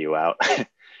call you out.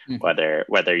 Mm-hmm.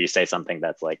 whether you say something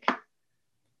that's like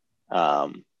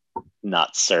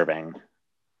not serving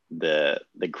the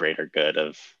greater good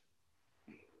of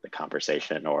the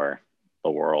conversation or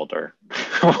the world, or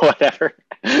whatever.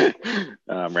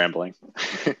 Rambling.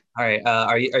 All right.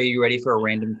 Are you ready for a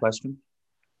random question?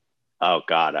 Oh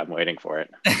God, I'm waiting for it.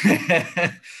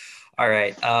 All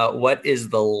right. What is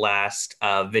the last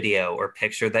video or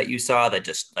picture that you saw that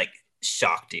just like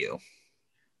shocked you?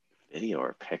 Video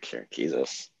or picture?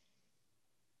 Jesus.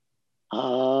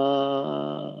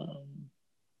 Um,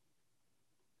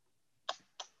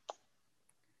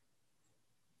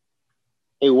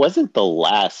 it wasn't the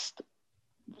last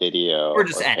video Or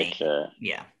just or any? picture.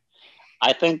 Yeah.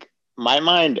 I think my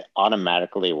mind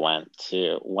automatically went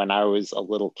to when I was a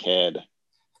little kid.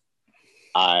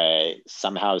 I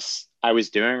was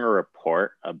doing a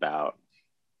report about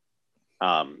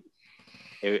um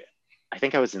I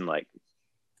think I was in like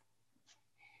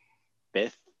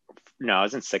fifth. No, I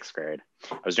was in sixth grade.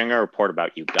 I was doing a report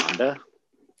about Uganda.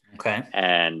 Okay.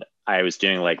 And I was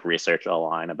doing like research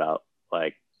online about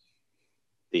like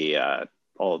the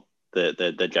all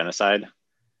the genocide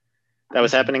that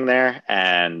was happening there,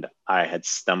 and I had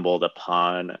stumbled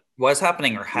upon What's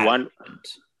happening or happened?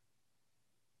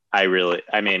 I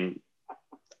mean,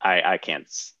 I can't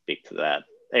speak to that.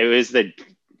 It was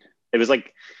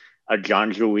like a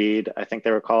Janjaweed, I think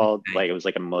they were called. Okay. Like it was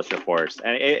like a militia force,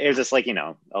 and it was just like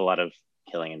a lot of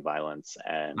killing and violence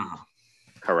and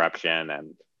corruption,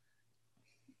 and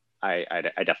I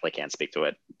definitely can't speak to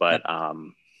it. But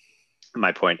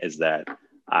my point is that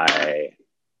I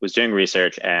was doing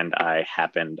research and I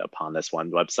happened upon this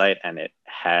one website, and it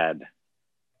had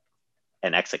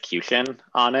an execution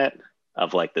on it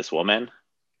of like this woman,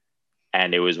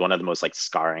 and it was one of the most like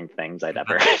scarring things I'd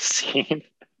ever seen.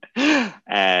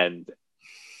 And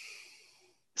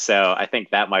so I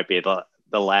think that might be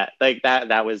like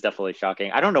that was definitely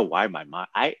shocking. I don't know why my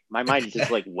mind just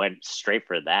like went straight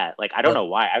for that. Like I don't know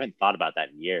why. I haven't thought about that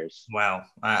in years. Wow.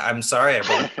 I'm sorry I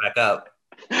brought it back up.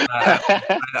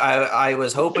 I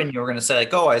was hoping you were going to say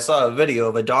like, oh, I saw a video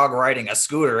of a dog riding a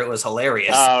scooter. It was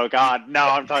hilarious. Oh God, no!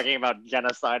 I'm talking about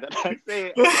genocide.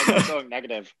 See, I'm going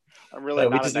negative. I'm really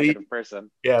not a negative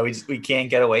person. Yeah, we can't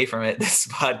get away from it.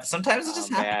 But sometimes it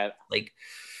just happens. Like,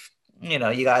 you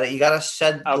gotta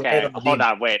shed. Okay, hold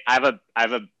on, wait. I have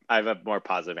a more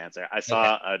positive answer. I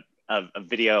saw a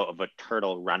video of a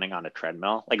turtle running on a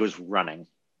treadmill. Like it was running,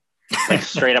 like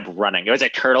straight up running. It was a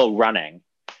turtle running.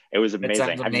 It was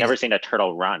amazing. I've never seen a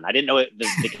turtle run. I didn't know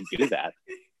they could do that.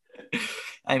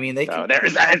 I mean, they can.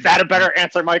 Is that a better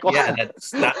answer, Michael? Yeah,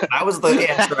 that was the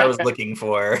answer I was looking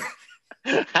for.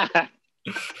 All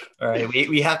right,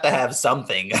 we have to have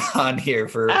something on here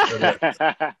for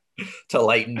to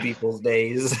lighten people's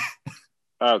days.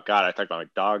 Oh God, I talked about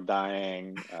like dog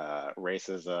dying,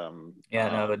 racism. Yeah,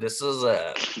 no, this was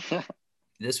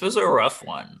a rough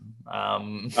one.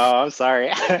 Oh, I'm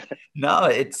sorry. No,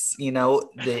 it's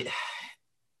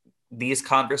these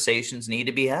conversations need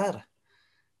to be had.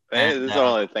 These are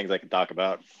all the things I can talk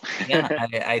about. Yeah,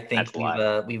 I think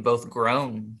we've both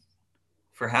grown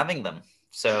for having them.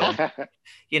 So,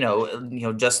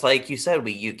 just like you said,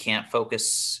 you can't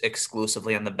focus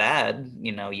exclusively on the bad.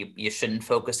 You shouldn't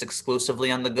focus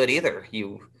exclusively on the good either.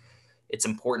 It's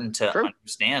important to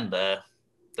understand the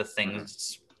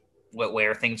things,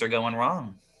 where things are going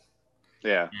wrong.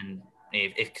 Yeah. And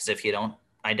because if you don't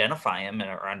identify them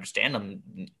or understand them,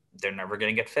 they're never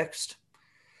going to get fixed.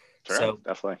 Sure, so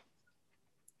definitely.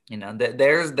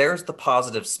 There's the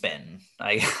positive spin.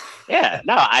 Yeah,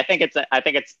 no, I think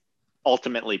it's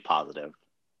ultimately positive.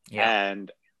 Yeah.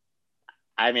 And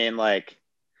I mean, like,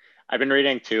 I've been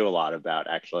reading too a lot about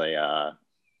actually. I've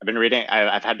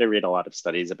had to read a lot of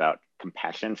studies about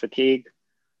compassion fatigue,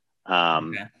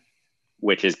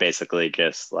 which is basically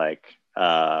just like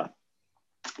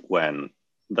when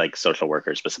like social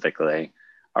workers specifically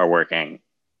are working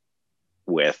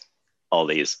with all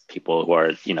these people who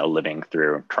are living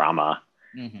through trauma,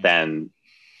 then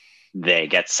they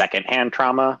get secondhand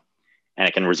trauma, and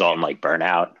it can result in like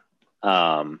burnout.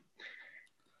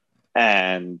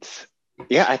 And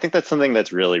yeah, I think that's something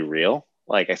that's really real,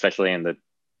 like especially in the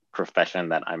profession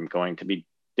that I'm going to be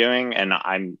doing. And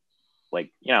I'm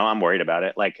like, I'm worried about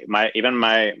it. Like my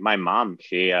mom,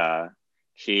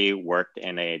 she worked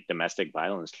in a domestic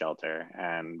violence shelter,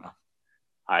 and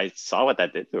I saw what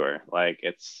that did to her. Like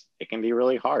it can be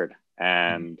really hard.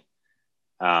 And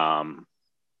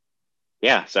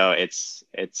yeah, so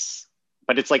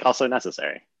but it's like also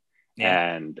necessary.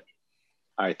 Yeah. And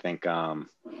I think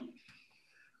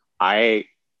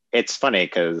it's funny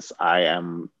because I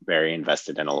am very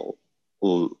invested in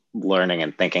learning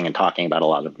and thinking and talking about a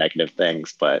lot of negative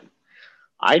things, but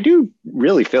I do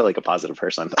really feel like a positive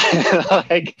person.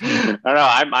 Like I don't know,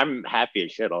 I'm happy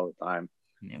as shit all the time.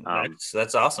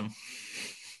 That's awesome.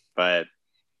 But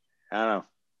I don't know.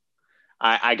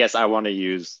 I guess I want to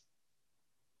use,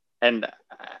 and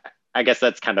I guess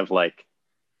that's kind of like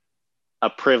a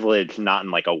privilege, not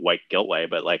in like a white guilt way,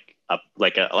 but like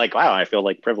wow, I feel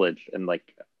like privilege and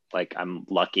like I'm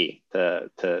lucky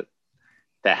to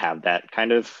have that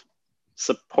kind of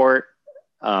support,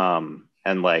 and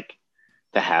like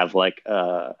to have like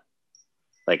a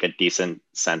decent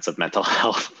sense of mental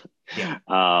health. Yeah.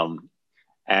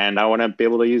 And I want to be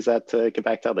able to use that to give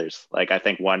back to others. Like I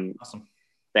think one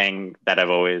thing that I've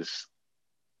always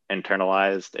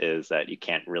internalized is that you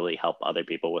can't really help other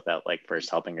people without like first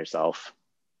helping yourself.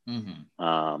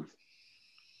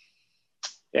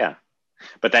 Yeah,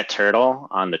 but that turtle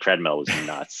on the treadmill was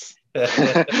nuts.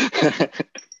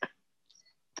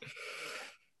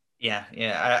 Yeah,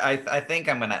 I think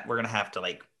we're gonna have to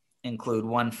like include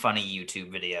one funny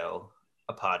YouTube video,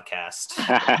 a podcast.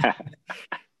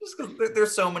 Just because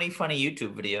there's so many funny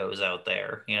YouTube videos out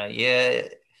there, Yeah,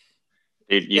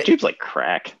 dude, YouTube's like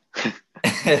crack.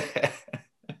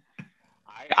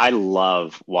 I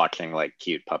love watching like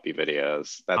cute puppy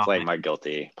videos. That's like my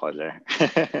guilty pleasure.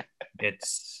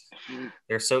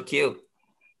 They're so cute.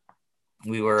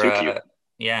 We were,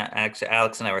 yeah, actually,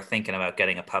 Alex and I were thinking about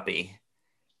getting a puppy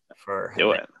for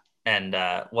do it. And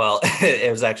well,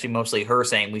 it was actually mostly her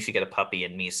saying we should get a puppy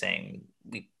and me saying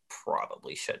we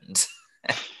probably shouldn't.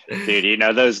 Dude, you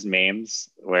know those memes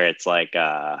where it's like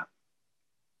dad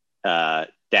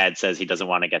says he doesn't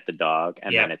want to get the dog,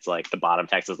 and then it's like the bottom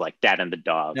text is like dad and the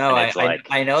dog. No, and it's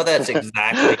I know that's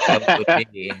exactly how it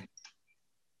would be.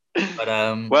 But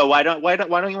well, why don't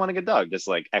you want to get a dog? Just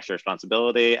like extra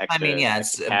responsibility, extra,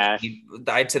 it's cash.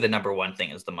 I'd say the number one thing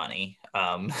is the money.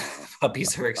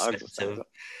 Puppies are expensive.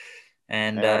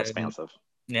 And expensive.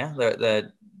 Yeah,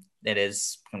 it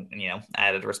is,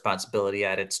 added responsibility,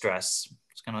 added stress.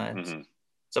 It's gonna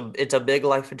it's a big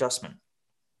life adjustment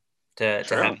to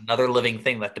have another living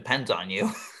thing that depends on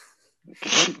you.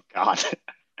 God.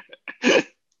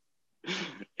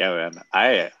 Yeah, man.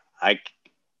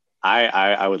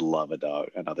 I would love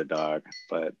another dog,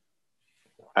 but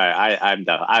I'm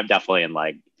definitely in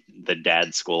like the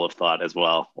dad school of thought as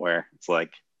well, where it's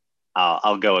like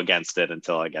I'll go against it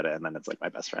until I get it, and then it's like my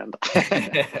best friend.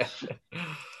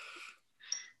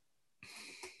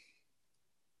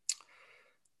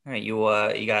 All right,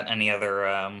 you got any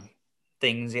other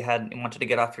things you wanted to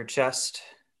get off your chest?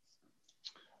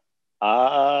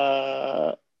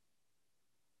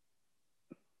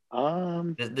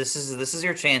 This is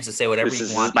your chance to say whatever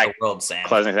you want to the world, Sam.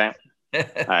 Closing thing. All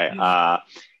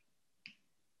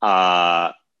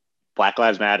right. Black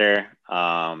Lives Matter.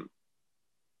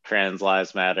 Trans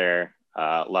lives matter.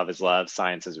 Love is love.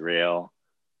 Science is real.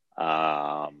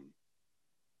 Go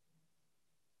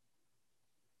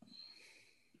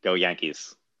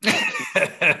Yankees.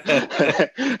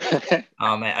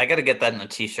 Oh man, I gotta get that in a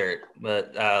t-shirt,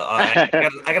 but I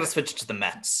gotta switch to the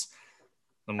Mets.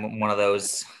 I'm one of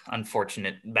those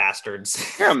unfortunate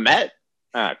bastards. You're a Met?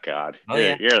 Oh God.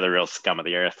 You're the real scum of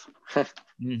the earth.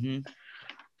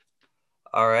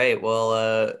 All right.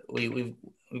 Well, we've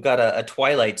got a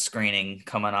Twilight screening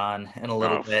coming on in a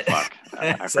little bit. Fuck.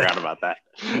 I forgot about that.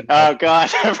 Oh God,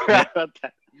 I forgot about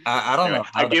that. I don't know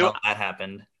how that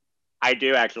happened. I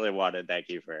do actually want to thank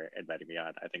you for inviting me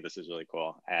on. I think this is really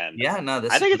cool. And yeah, no,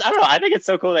 I think it's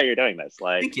so cool that you're doing this.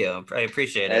 Like, thank you. I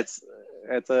appreciate it.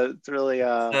 It's really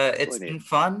it's been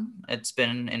fun. It's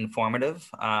been informative.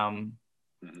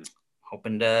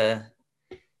 Hoping to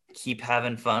keep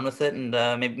having fun with it and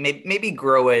maybe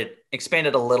grow it, expand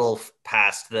it a little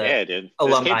past the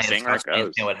alumni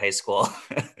at high school.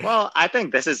 Well, I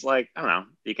think this is like, I don't know,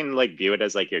 you can like view it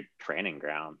as like your training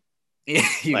ground.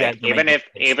 Yeah, even if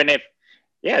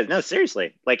yeah, no,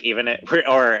 seriously, like even if,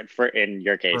 or for in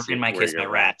your case, in my case, my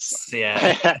rats.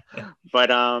 Yeah.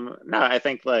 But no, I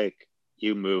think like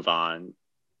you move on,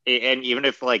 and even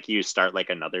if like you start like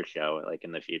another show like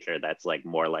in the future that's like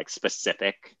more like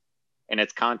specific in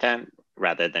its content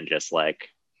rather than just like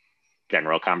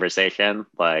general conversation,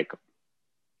 like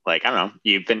I don't know,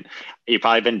 you've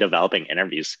probably been developing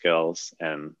interview skills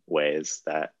in ways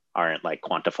that aren't like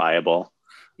quantifiable.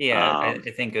 Yeah,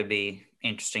 I think it would be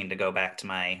interesting to go back to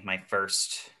my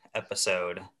first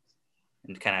episode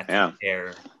and kind of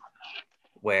compare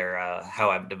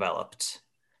how I've developed.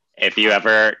 If you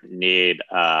ever need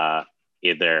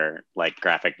either like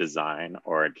graphic design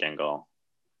or a jingle,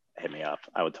 hit me up.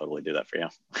 I would totally do that for you.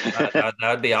 That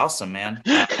would be awesome, man.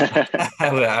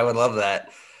 I would love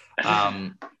that.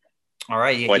 All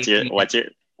right. What's your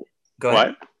go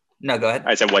ahead. No, go ahead.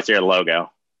 I said, what's your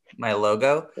logo? My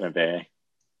logo? Do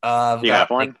you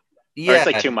have one? Yeah. Or it's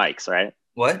like 2 mics, right?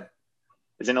 What?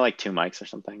 Isn't it like 2 mics or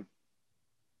something?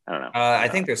 I don't know. I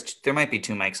think there might be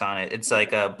 2 mics on it. It's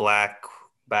like a black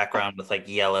background with like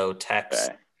yellow text.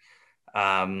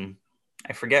 Okay.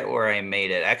 I forget where I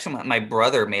made it. Actually, my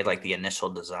brother made like the initial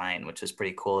design, which is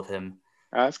pretty cool of him.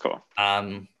 Oh, that's cool.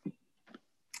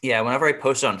 Yeah, whenever I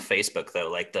post it on Facebook,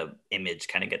 though, like the image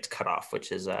kind of gets cut off,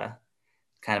 which is kind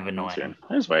of annoying.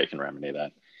 There's a way you can remedy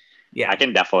that. Yeah, I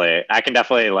can definitely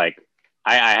like.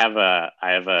 I have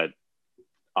a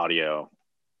audio,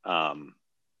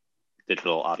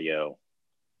 digital audio,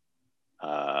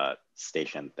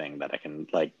 station thing that I can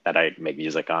like that I make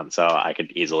music on, so I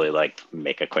could easily like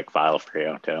make a quick file for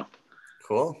you too.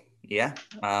 Cool. Yeah.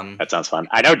 That sounds fun.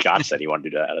 I know Josh said he wanted to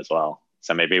do that as well,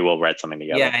 so maybe we'll write something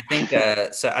together. Yeah, I think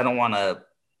so. I don't want to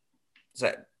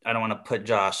put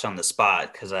Josh on the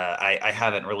spot because I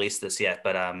haven't released this yet,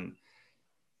 but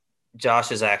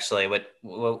Josh is actually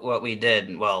what we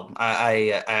did. Well,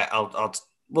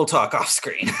 we'll talk off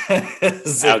screen. Okay.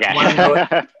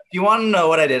 If you want to know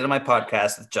what I did in my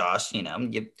podcast with Josh,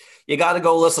 you got to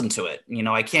go listen to it.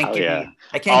 I can't give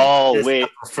you this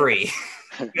for free.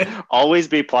 Always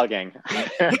be plugging,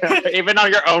 even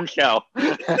on your own show.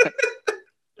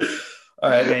 All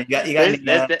right, man. You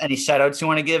got any shout outs you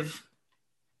want to give?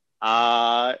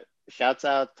 Shouts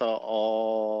out to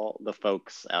all the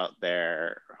folks out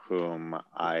there whom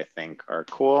I think are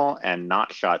cool, and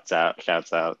not shouts out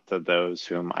to those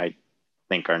whom I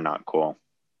think are not cool.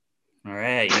 All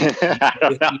right.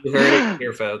 You heard it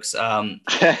here, folks.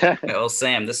 Well,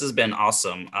 Sam, this has been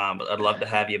awesome. I'd love to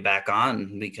have you back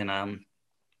on. We can,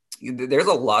 there's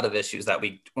a lot of issues that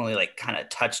we only like kind of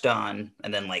touched on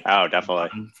and then like, oh, definitely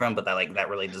but that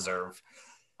really deserve.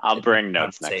 I'll bring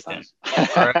notes next time.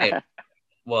 All right.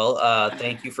 Well,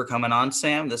 thank you for coming on,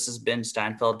 Sam. This has been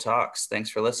Steinfeld Talks.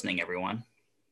 Thanks for listening, everyone.